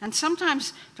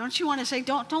sometimes, don't you want to say,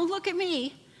 don't look at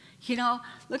me. You know,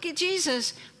 look at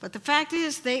Jesus. But the fact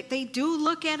is, they do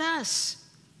look at us.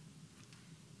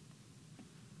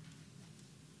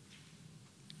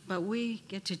 But we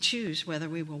get to choose whether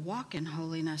we will walk in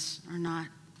holiness or not.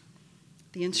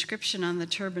 The inscription on the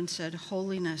turban said,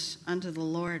 "Holiness unto the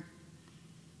Lord."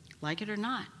 Like it or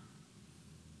not,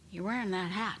 you're wearing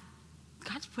that hat.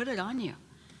 God's put it on you.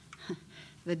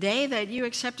 The day that you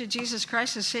accepted Jesus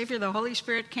Christ as Savior, the Holy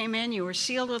Spirit came in. You were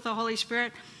sealed with the Holy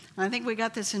Spirit. And I think we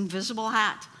got this invisible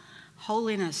hat,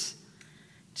 holiness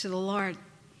to the Lord.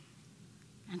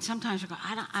 And sometimes we go,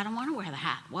 I don't want to wear the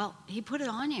hat. Well, He put it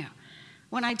on you.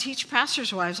 When I teach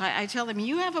pastors' wives, I tell them,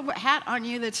 you have a hat on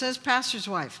you that says pastor's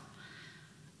wife.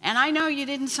 And I know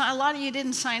a lot of you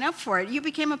didn't sign up for it. You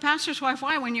became a pastor's wife.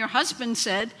 Why? When your husband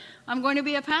said, I'm going to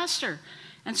be a pastor.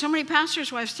 And so many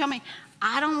pastors' wives tell me,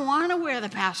 I don't want to wear the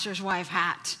pastor's wife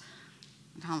hat.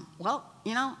 Well,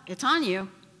 you know, it's on you.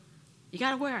 You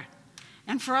got to wear it.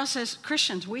 And for us as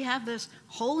Christians, we have this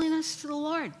holiness to the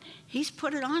Lord. He's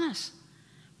put it on us.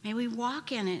 May we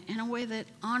walk in it in a way that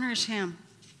honors Him.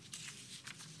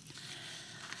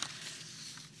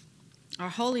 Our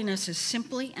holiness is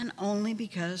simply and only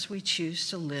because we choose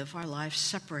to live our lives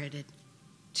separated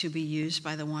to be used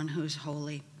by the one who's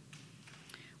holy.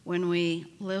 When we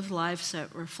live lives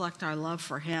that reflect our love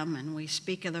for Him and we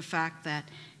speak of the fact that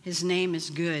His name is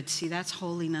good, see, that's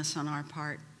holiness on our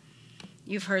part.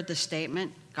 You've heard the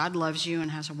statement, God loves you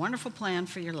and has a wonderful plan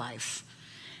for your life.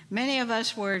 Many of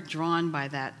us were drawn by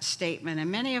that statement, and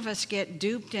many of us get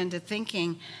duped into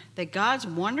thinking that God's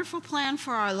wonderful plan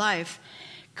for our life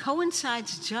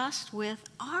coincides just with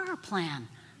our plan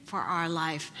for our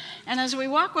life. And as we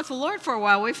walk with the Lord for a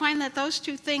while, we find that those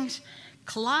two things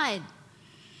collide.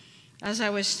 As I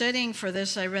was studying for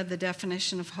this, I read the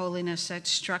definition of holiness that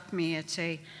struck me. It's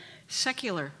a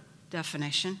secular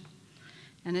definition,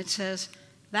 and it says,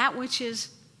 that which is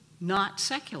not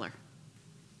secular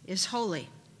is holy,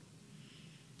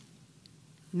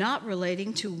 not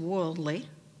relating to worldly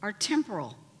or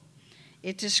temporal.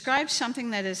 It describes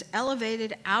something that is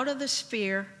elevated out of the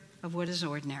sphere of what is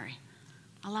ordinary.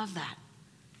 I love that.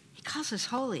 He calls us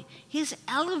holy. He has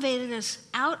elevated us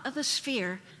out of the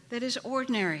sphere that is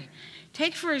ordinary.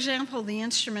 Take, for example, the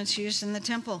instruments used in the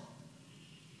temple.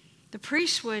 The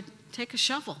priest would take a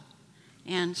shovel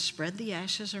and spread the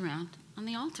ashes around on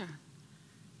the altar.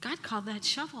 God called that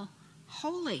shovel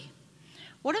holy.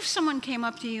 What if someone came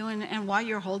up to you and while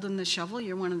you're holding the shovel,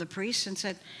 you're one of the priests, and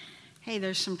said, hey,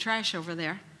 there's some trash over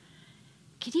there.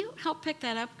 Can you help pick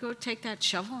that up? Go take that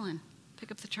shovel and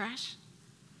pick up the trash?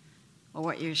 Well,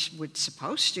 what you're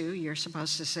supposed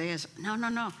to say is,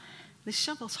 no, this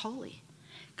shovel's holy.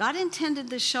 God intended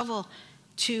this shovel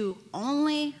to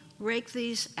only rake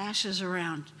these ashes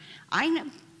around.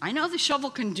 I know the shovel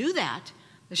can do that.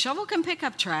 The shovel can pick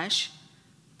up trash,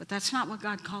 but that's not what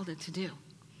God called it to do.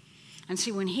 And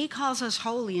see, when He calls us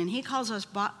holy and He calls us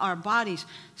our bodies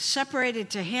separated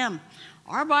to Him,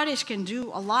 our bodies can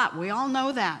do a lot. We all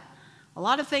know that. A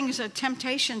lot of things,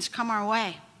 temptations come our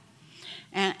way.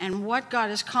 And what God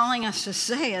is calling us to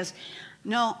say is,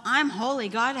 no, I'm holy.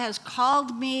 God has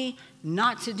called me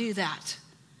not to do that.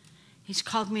 He's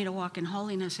called me to walk in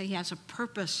holiness. He has a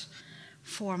purpose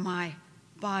for my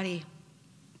body.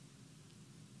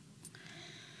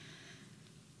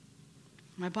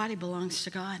 My body belongs to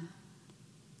God.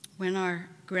 When our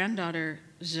granddaughter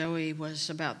Zoe was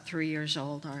about 3 years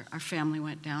old, our family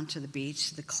went down to the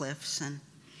beach, the cliffs, and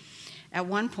at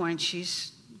one point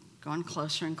she's gone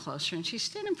closer and closer, and she's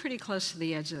standing pretty close to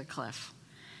the edge of the cliff.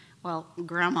 Well,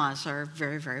 grandmas are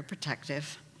very, very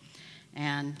protective,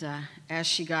 and as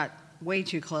she got way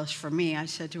too close for me, I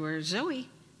said to her, Zoe,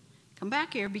 come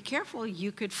back here, be careful,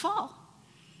 you could fall.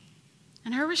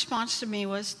 And her response to me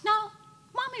was, no,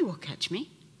 Mommy will catch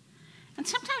me. And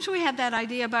sometimes we have that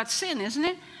idea about sin, isn't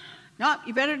it? No,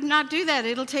 you better not do that.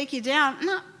 It'll take you down.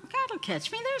 No, God will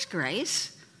catch me. There's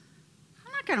grace.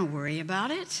 I'm not going to worry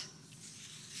about it.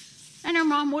 And her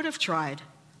mom would have tried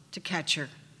to catch her.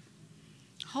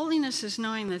 Holiness is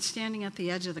knowing that standing at the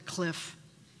edge of the cliff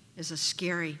is a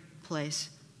scary place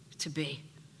to be.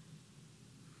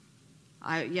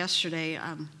 Yesterday,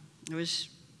 I was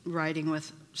riding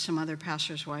with some other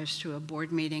pastors' wives to a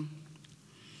board meeting.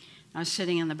 I was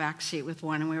sitting in the back seat with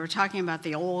one, and we were talking about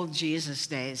the old Jesus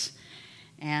days.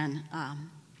 And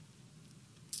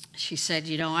she said,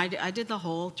 you know, I did the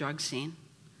whole drug scene.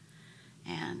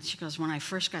 And she goes, when I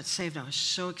first got saved, I was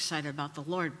so excited about the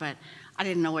Lord, but I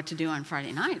didn't know what to do on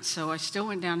Friday night. So I still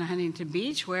went down to Huntington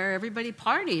Beach where everybody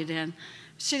partied. And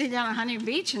sitting down at Huntington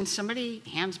Beach, and somebody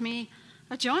hands me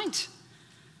a joint.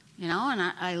 You know, and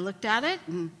I looked at it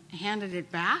and handed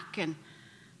it back. And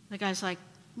the guy's like,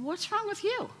 what's wrong with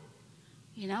you?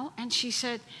 And she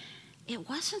said, it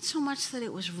wasn't so much that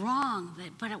it was wrong,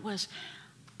 but it was,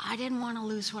 I didn't want to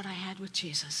lose what I had with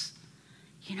Jesus,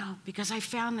 because I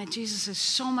found that Jesus is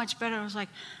so much better. I was like,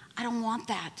 I don't want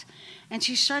that. And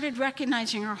she started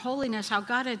recognizing her holiness, how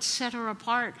God had set her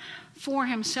apart for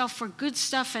himself, for good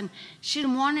stuff, and she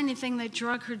didn't want anything that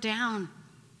drug her down.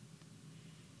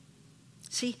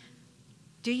 See,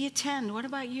 what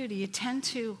about you? Do you tend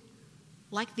to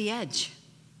like the edge?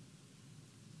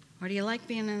 Or do you like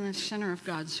being in the center of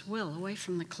God's will, away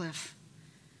from the cliff?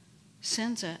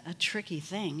 Sin's a tricky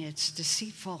thing. It's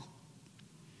deceitful.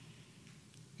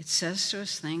 It says to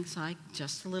us things like,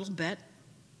 just a little bit,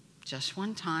 just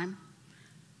one time,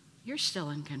 you're still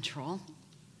in control.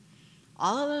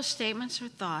 All of those statements or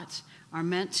thoughts are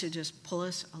meant to just pull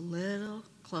us a little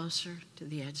closer to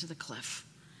the edge of the cliff.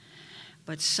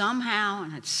 But somehow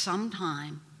and at some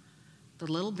time,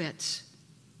 the little bits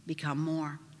become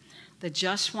more. The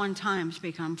just one times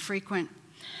become frequent.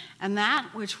 And that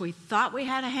which we thought we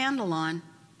had a handle on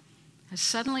has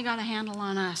suddenly got a handle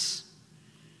on us.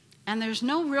 And there's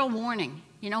no real warning.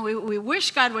 We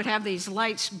wish God would have these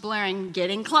lights blaring,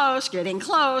 getting close, getting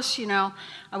close,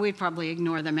 We'd probably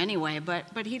ignore them anyway,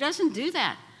 but he doesn't do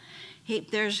that.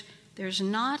 There's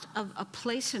not a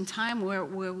place in time where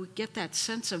we get that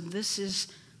sense of this is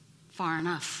far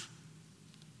enough.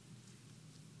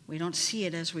 We don't see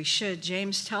it as we should.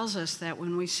 James tells us that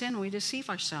when we sin, we deceive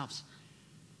ourselves.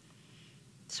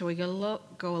 So we go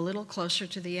a little closer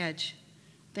to the edge,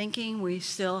 thinking we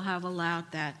still have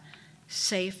allowed that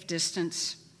safe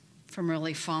distance from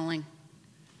really falling.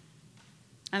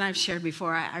 And I've shared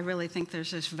before, I really think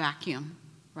there's this vacuum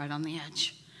right on the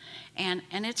edge. And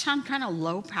it's on kind of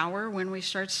low power when we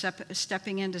start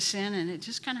stepping into sin, and it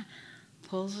just kind of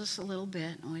pulls us a little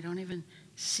bit, and we don't even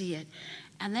see it.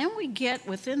 And then we get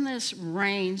within this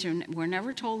range, and we're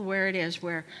never told where it is,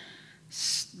 where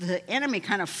the enemy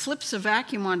kind of flips the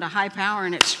vacuum onto high power,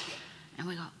 and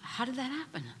we go, how did that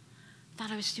happen? I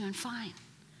thought I was doing fine.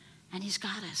 And he's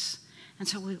got us. And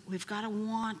so we've got to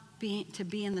want to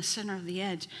be in the center of the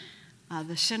edge,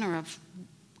 the center of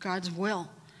God's will.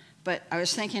 But I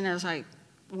was thinking as I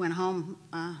went home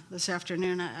this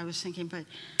afternoon, I was thinking, but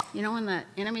when the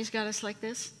enemy's got us like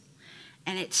this,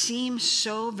 and it seems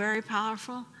so very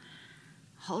powerful,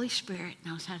 Holy Spirit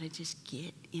knows how to just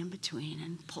get in between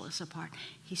and pull us apart.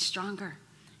 He's stronger.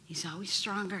 He's always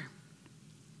stronger.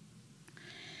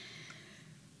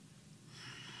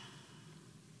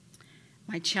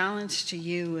 My challenge to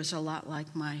you is a lot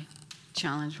like my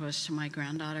challenge was to my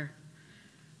granddaughter.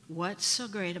 What's so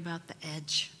great about the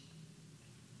edge?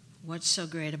 What's so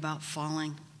great about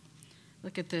falling?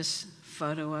 Look at this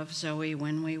photo of Zoe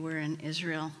when we were in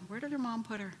Israel. Where did her mom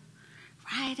put her?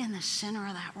 Right in the center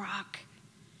of that rock.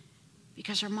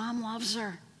 Because her mom loves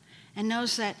her and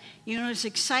knows that, as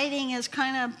exciting as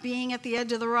kind of being at the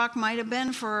edge of the rock might have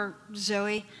been for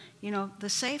Zoe, the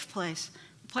safe place,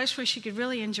 the place where she could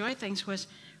really enjoy things was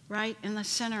right in the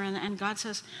center. And God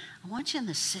says, I want you in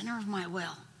the center of my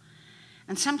will.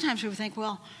 And sometimes we think,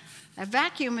 well, a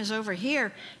vacuum is over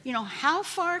here. How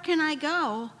far can I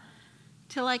go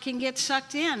till I can get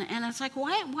sucked in? And it's like,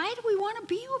 why do we want to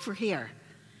be over here?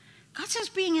 God says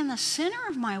being in the center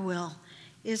of my will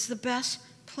is the best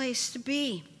place to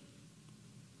be.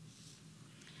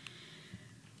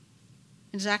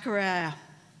 In Zechariah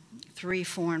 3,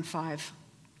 4, and 5,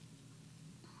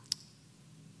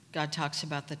 God talks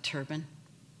about the turban.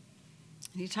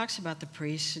 And he talks about the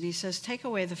priests, and he says, take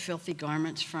away the filthy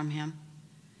garments from him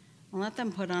and let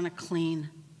them put on a clean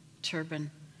turban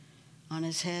on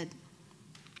his head.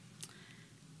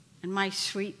 And my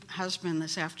sweet husband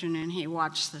this afternoon, he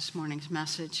watched this morning's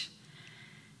message,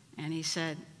 and he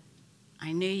said,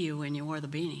 I knew you when you wore the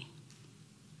beanie.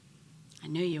 I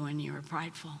knew you when you were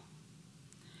prideful.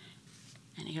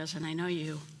 And he goes, and I know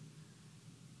you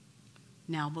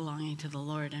now belonging to the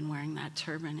Lord and wearing that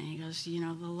turban. And he goes, the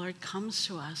Lord comes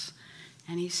to us,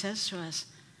 and he says to us,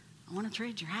 I want to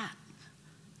trade your hat.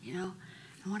 And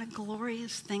what a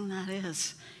glorious thing that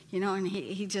is. And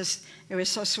he just, it was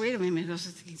so sweet of him. He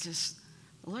goes,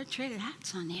 the Lord traded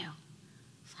hats on you.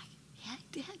 It's like, yeah,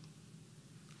 he did.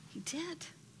 He did.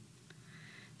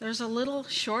 There's a little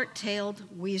short-tailed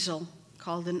weasel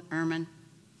called an ermine.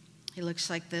 He looks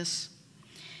like this.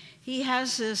 He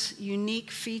has this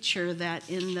unique feature that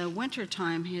in the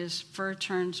wintertime, his fur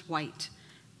turns white.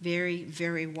 Very,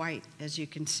 very white, as you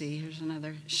can see. Here's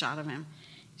another shot of him.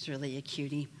 He's really a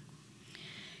cutie.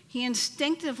 He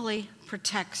instinctively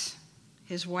protects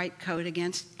his white coat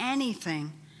against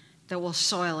anything that will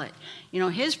soil it.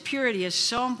 His purity is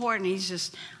so important. He's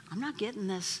just, I'm not getting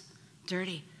this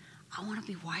dirty. I want to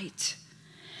be white.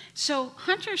 So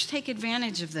hunters take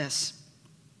advantage of this.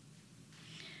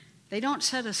 They don't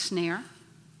set a snare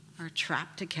or a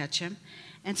trap to catch him.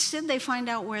 Instead, they find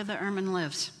out where the ermine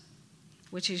lives,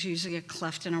 which is usually a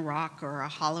cleft in a rock or a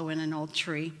hollow in an old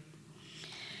tree.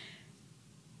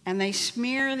 And they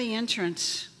smear the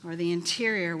entrance or the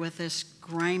interior with this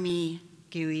grimy,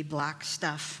 gooey black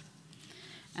stuff.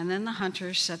 And then the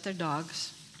hunters set their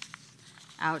dogs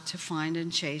out to find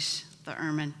and chase the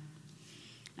ermine.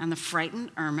 And the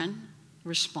frightened ermine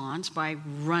responds by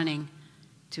running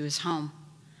to his home,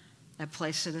 that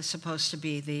place that is supposed to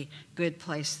be the good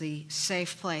place, the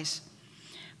safe place.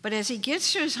 But as he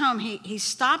gets to his home, he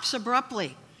stops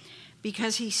abruptly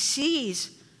because he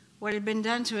sees what had been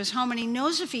done to his home, and he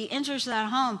knows if he enters that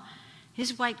home,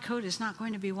 his white coat is not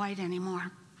going to be white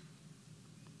anymore.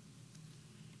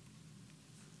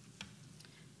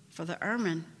 For the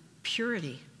ermine,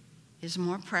 purity is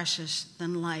more precious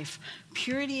than life.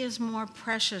 Purity is more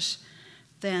precious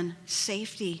than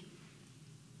safety.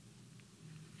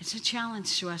 It's a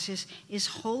challenge to us. Is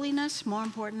holiness more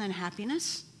important than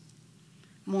happiness?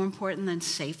 More important than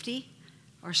safety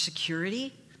or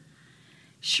security?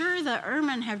 Sure, the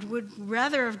ermine would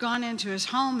rather have gone into his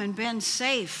home and been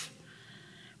safe,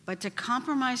 but to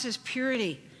compromise his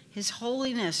purity, his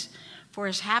holiness, for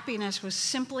his happiness was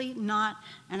simply not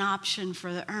an option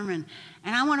for the ermine.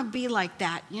 And I want to be like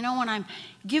that. You know, when I'm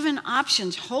given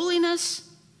options, holiness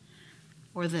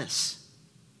or this,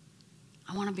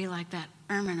 I want to be like that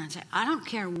ermine and say, I don't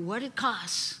care what it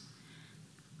costs.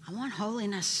 I want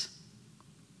holiness.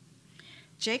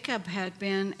 Jacob had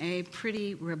been a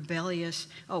pretty rebellious,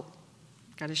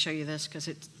 got to show you this because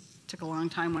it took a long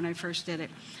time when I first did it.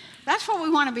 That's what we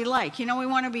want to be like. You know, we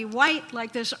want to be white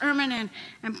like this ermine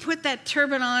and put that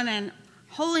turban on and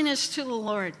holiness to the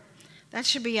Lord. That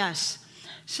should be us.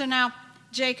 So now,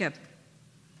 Jacob,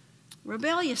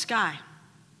 rebellious guy,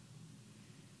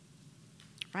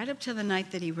 right up to the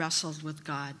night that he wrestled with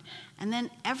God. And then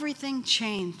everything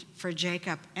changed for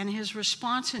Jacob. And his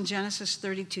response in Genesis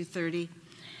 32:30,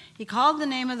 he called the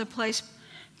name of the place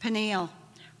Peniel,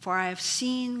 for I have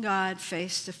seen God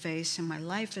face to face, and my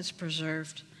life is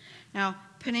preserved. Now,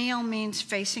 Peniel means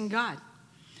facing God.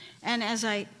 And as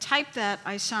I typed that,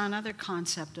 I saw another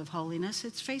concept of holiness.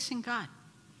 It's facing God.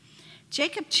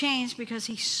 Jacob changed because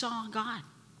he saw God,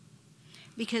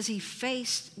 because he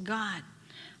faced God.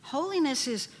 Holiness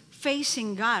is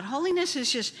facing God. Holiness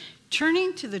is just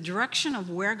turning to the direction of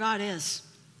where God is,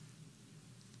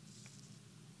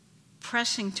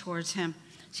 pressing towards him.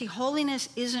 See, holiness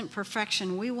isn't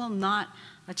perfection. We will not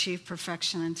achieve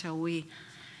perfection until we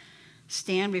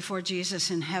stand before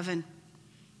Jesus in heaven.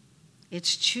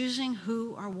 It's choosing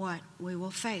who or what we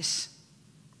will face,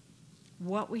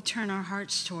 what we turn our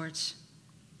hearts towards,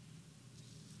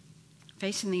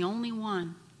 facing the only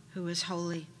one who is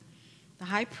holy. The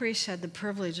high priest had the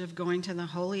privilege of going to the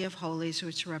Holy of Holies,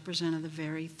 which represented the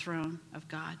very throne of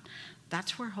God.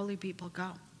 That's where holy people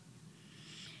go.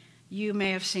 You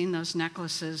may have seen those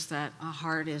necklaces that a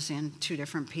heart is in two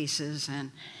different pieces,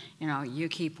 and you know, you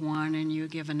keep one and you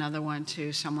give another one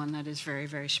to someone that is very,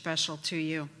 very special to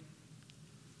you.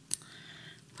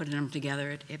 Putting them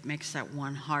together, it makes that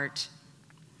one heart.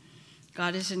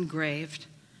 God has engraved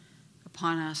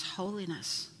upon us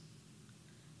holiness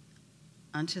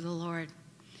unto the Lord.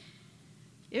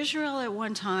 Israel at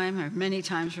one time, or many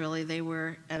times really, they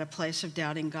were at a place of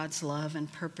doubting God's love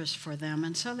and purpose for them.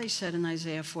 And so they said in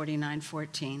Isaiah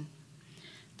 49:14,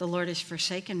 the Lord has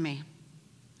forsaken me,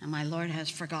 and my Lord has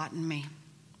forgotten me.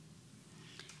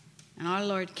 And our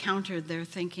Lord countered their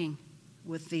thinking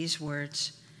with these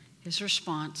words. His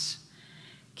response,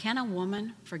 can a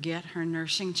woman forget her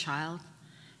nursing child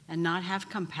and not have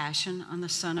compassion on the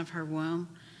son of her womb?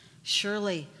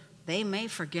 Surely they may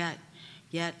forget,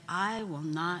 yet I will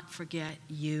not forget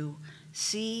you.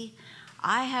 See,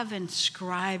 I have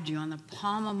inscribed you on the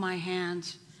palm of my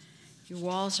hand. Your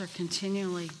walls are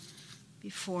continually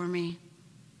before me.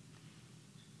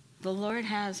 The Lord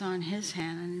has on his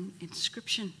hand an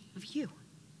inscription of you.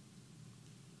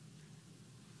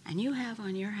 And you have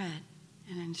on your head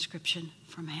an inscription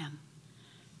from him.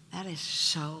 That is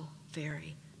so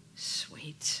very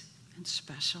sweet and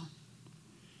special.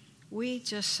 We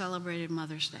just celebrated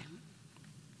Mother's Day.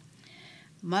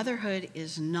 Motherhood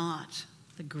is not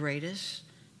the greatest,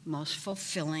 most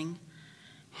fulfilling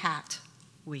hat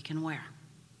we can wear,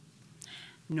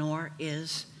 nor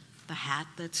is the hat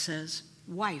that says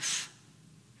wife.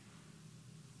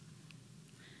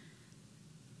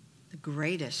 The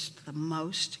greatest, the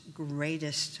most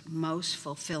greatest, most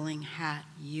fulfilling hat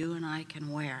you and I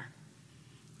can wear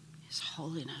is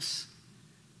holiness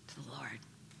to the Lord.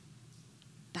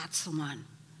 That's the one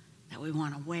that we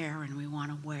want to wear, and we want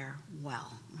to wear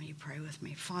well. Will you pray with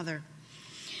me? Father,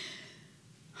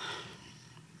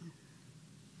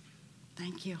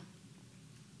 thank you.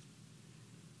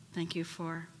 Thank you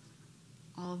for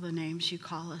all the names you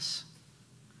call us.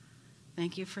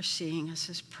 Thank you for seeing us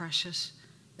as precious.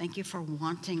 Thank you for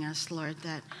wanting us, Lord,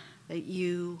 that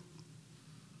you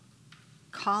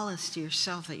call us to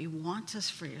yourself, that you want us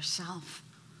for yourself.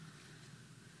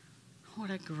 What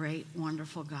a great,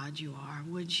 wonderful God you are.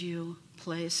 Would you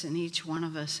place in each one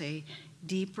of us a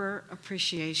deeper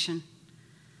appreciation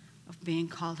of being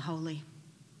called holy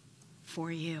for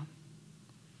you?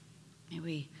 May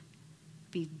we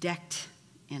be decked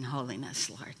in holiness,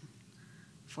 Lord,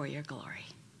 for your glory.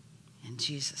 In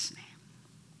Jesus' name,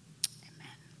 amen.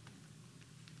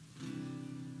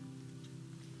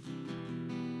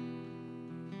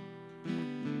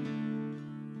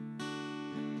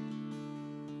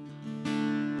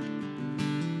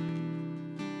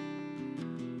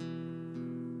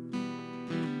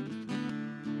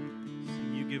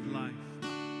 You give life.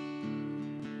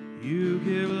 You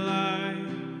give life.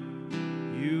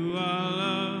 You are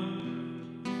love.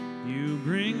 You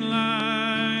bring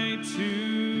light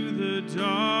to the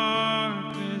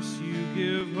darkness. You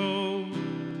give hope.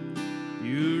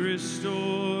 You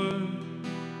restore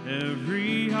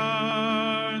every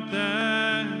heart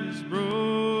that is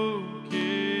broken.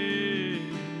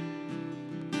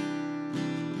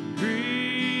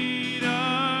 Great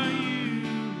are you,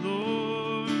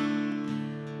 Lord.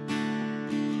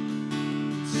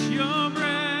 It's your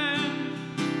breath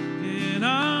in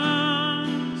our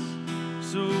lungs,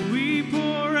 so we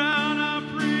pour out our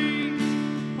praise,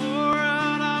 pour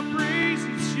out our praise.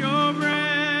 It's your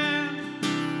breath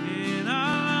in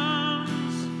our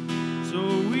lungs, so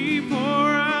we pour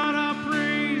out our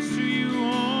praise to you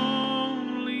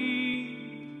only.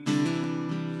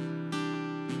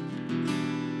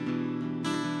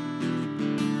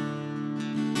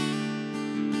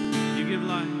 You give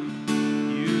life.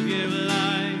 You give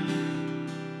life.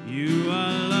 You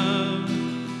are love.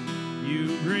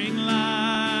 You bring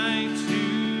light to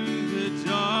the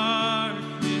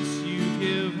darkness. You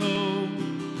give hope.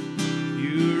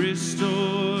 You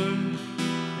restore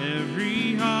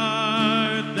every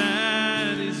heart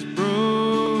that is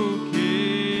broken.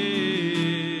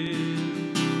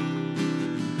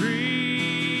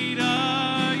 Great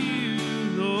are you,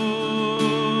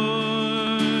 Lord.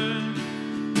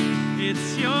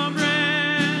 It's your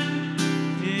breath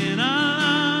in our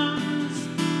lungs,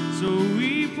 so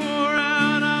we pour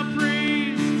out our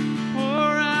praise, pour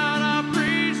out our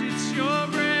praise. It's your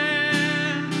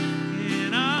breath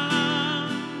in our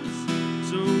lungs,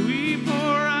 so we pour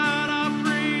out our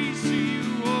praise to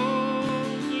you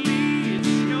only. It's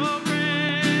your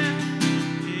breath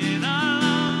in our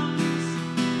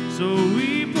lungs, so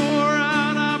we pour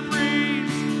out our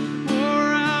praise,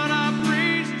 pour out our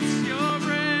praise. It's your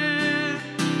breath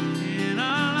in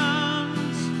our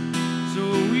lungs, so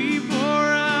we pour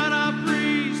out our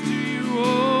praise to you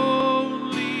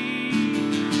only.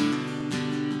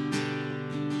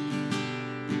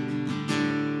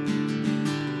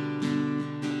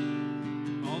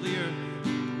 All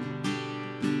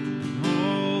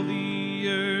the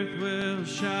earth will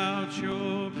shout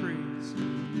your praise.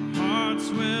 Our hearts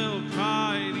will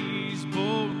cry, these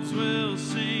bones will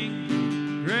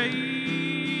sing.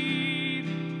 Great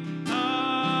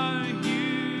are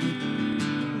you,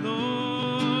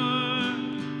 Lord.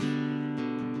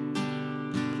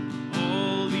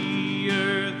 All the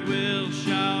earth will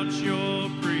shout your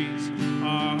praise.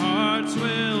 Our hearts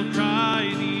will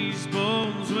cry, these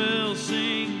bones will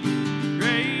sing.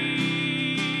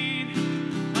 Great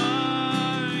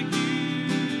are you,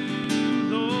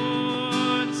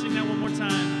 Lord. Sing that one more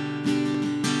time.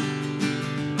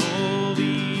 All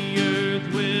the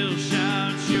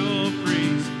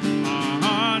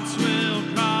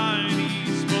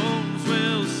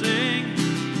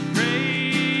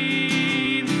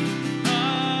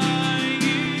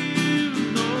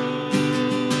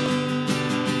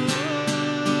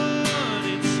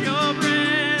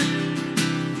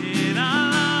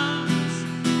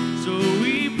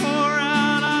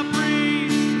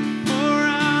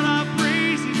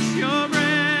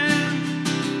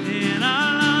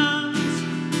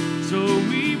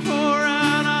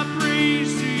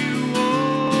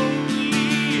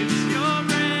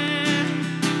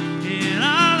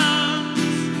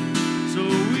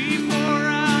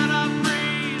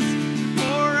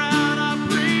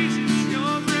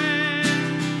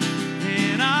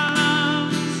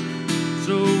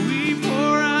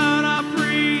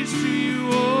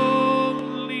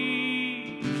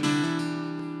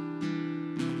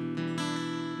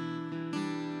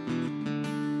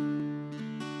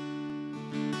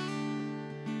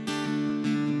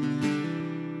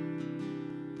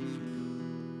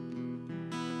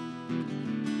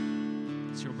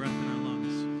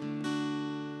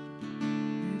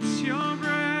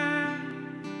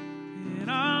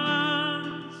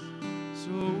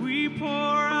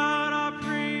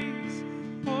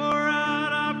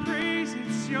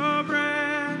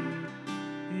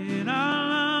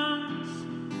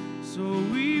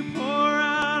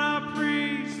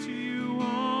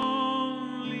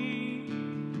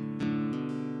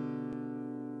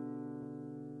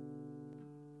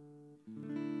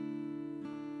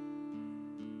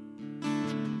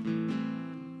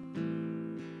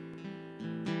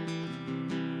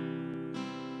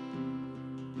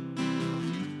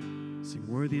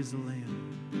Worthy is the Lamb.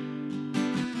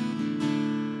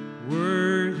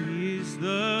 Worthy is the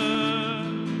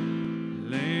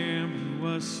Lamb who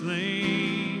was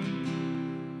slain.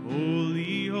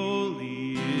 Holy,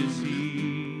 holy is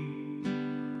He.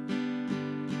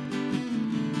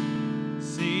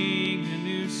 Sing a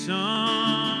new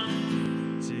song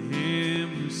to Him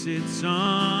who sits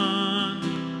on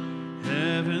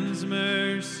heaven's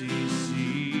mercy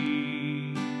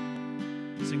seat.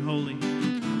 Sing holy.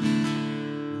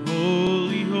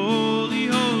 Holy, holy,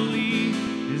 holy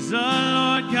is the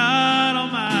Lord God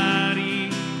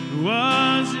Almighty, who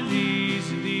was and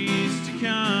is to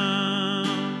come.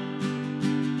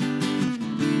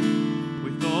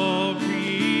 With all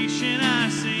creation I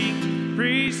sing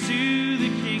praise to the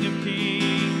King of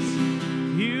Kings.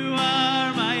 You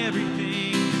are my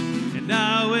everything, and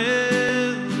I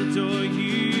will adore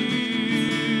you.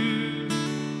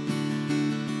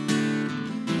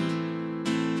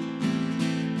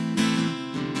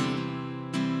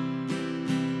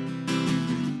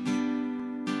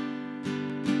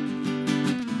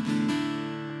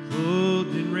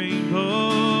 Clothed in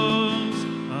rainbows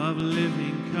of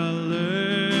living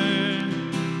color,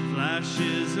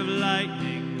 flashes of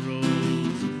lightning,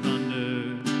 rolls of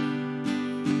thunder.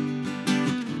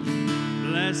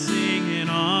 Blessing and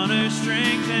honor,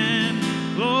 strength and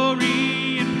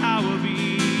glory and power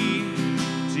be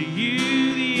to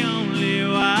you, the only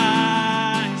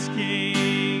wise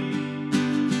King.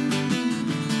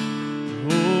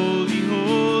 Holy,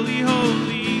 holy,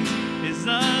 holy is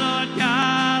the Lord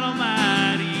God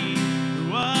Almighty, who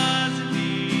was and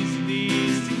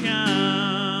is to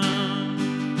come.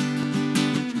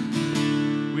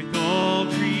 With all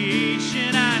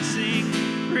creation I sing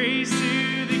praise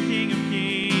to the King of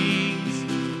Kings.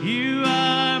 You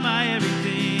are my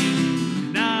everything,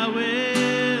 and I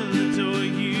will adore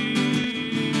you.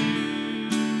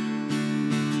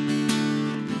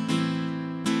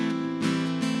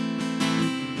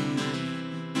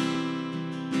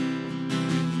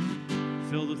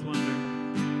 Filled with wonder.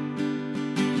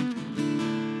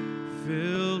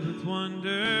 Filled with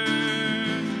wonder,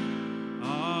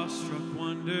 awestruck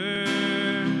wonder,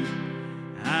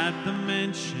 at the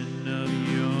mention of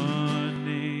your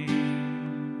name.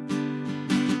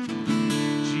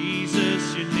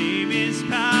 Jesus, your name is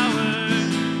power,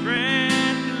 breath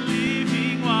and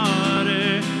living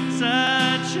water,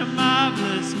 such a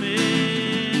marvelous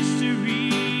mystery.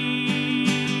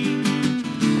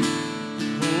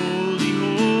 Holy,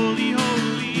 holy,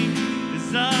 holy is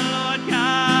the Lord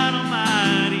God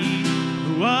Almighty,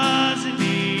 who was and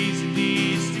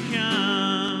is to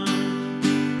come.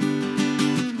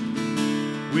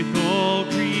 With all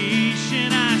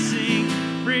creation I sing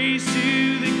praise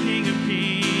to the King of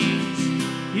Kings.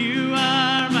 You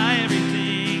are my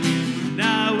everything, and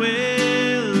I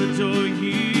will adore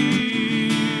you.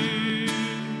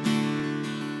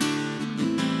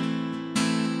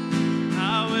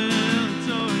 I will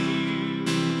adore you.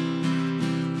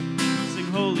 Sing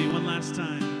holy one last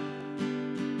time.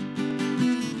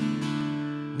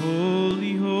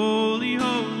 Holy, holy,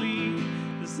 holy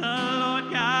is the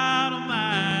Lord God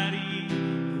Almighty,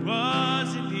 who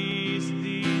was and is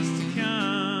to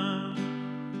come.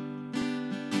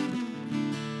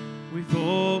 With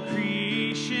all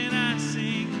creation I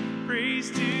sing praise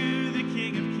to the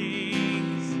King of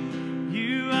Kings.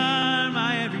 You are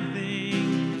my everything,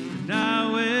 and I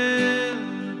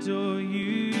will adore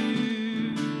you.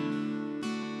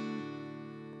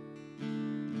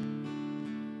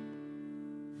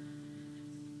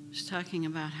 I was talking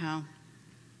about how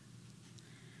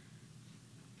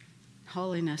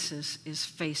holiness is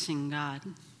facing God.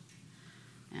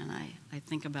 And I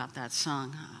think about that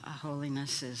song,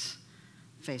 holiness is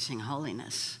facing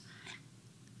holiness.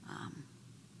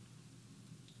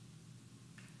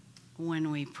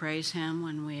 When we praise Him,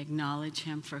 when we acknowledge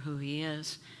Him for who He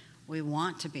is, we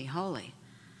want to be holy.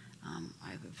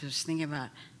 I was thinking about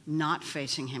not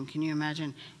facing Him. Can you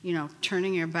imagine,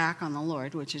 turning your back on the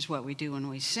Lord, which is what we do when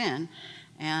we sin,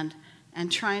 and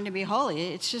trying to be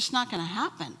holy? It's just not going to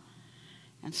happen.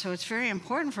 And so it's very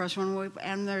important for us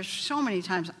and there's so many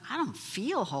times I don't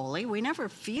feel holy. We never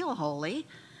feel holy.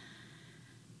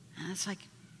 And it's like,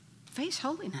 face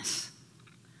holiness.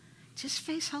 Just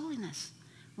face holiness.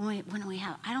 I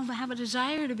don't have a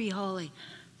desire to be holy.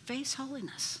 Face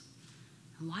holiness.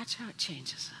 And watch how it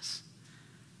changes us.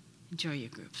 Enjoy your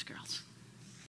groups, girls.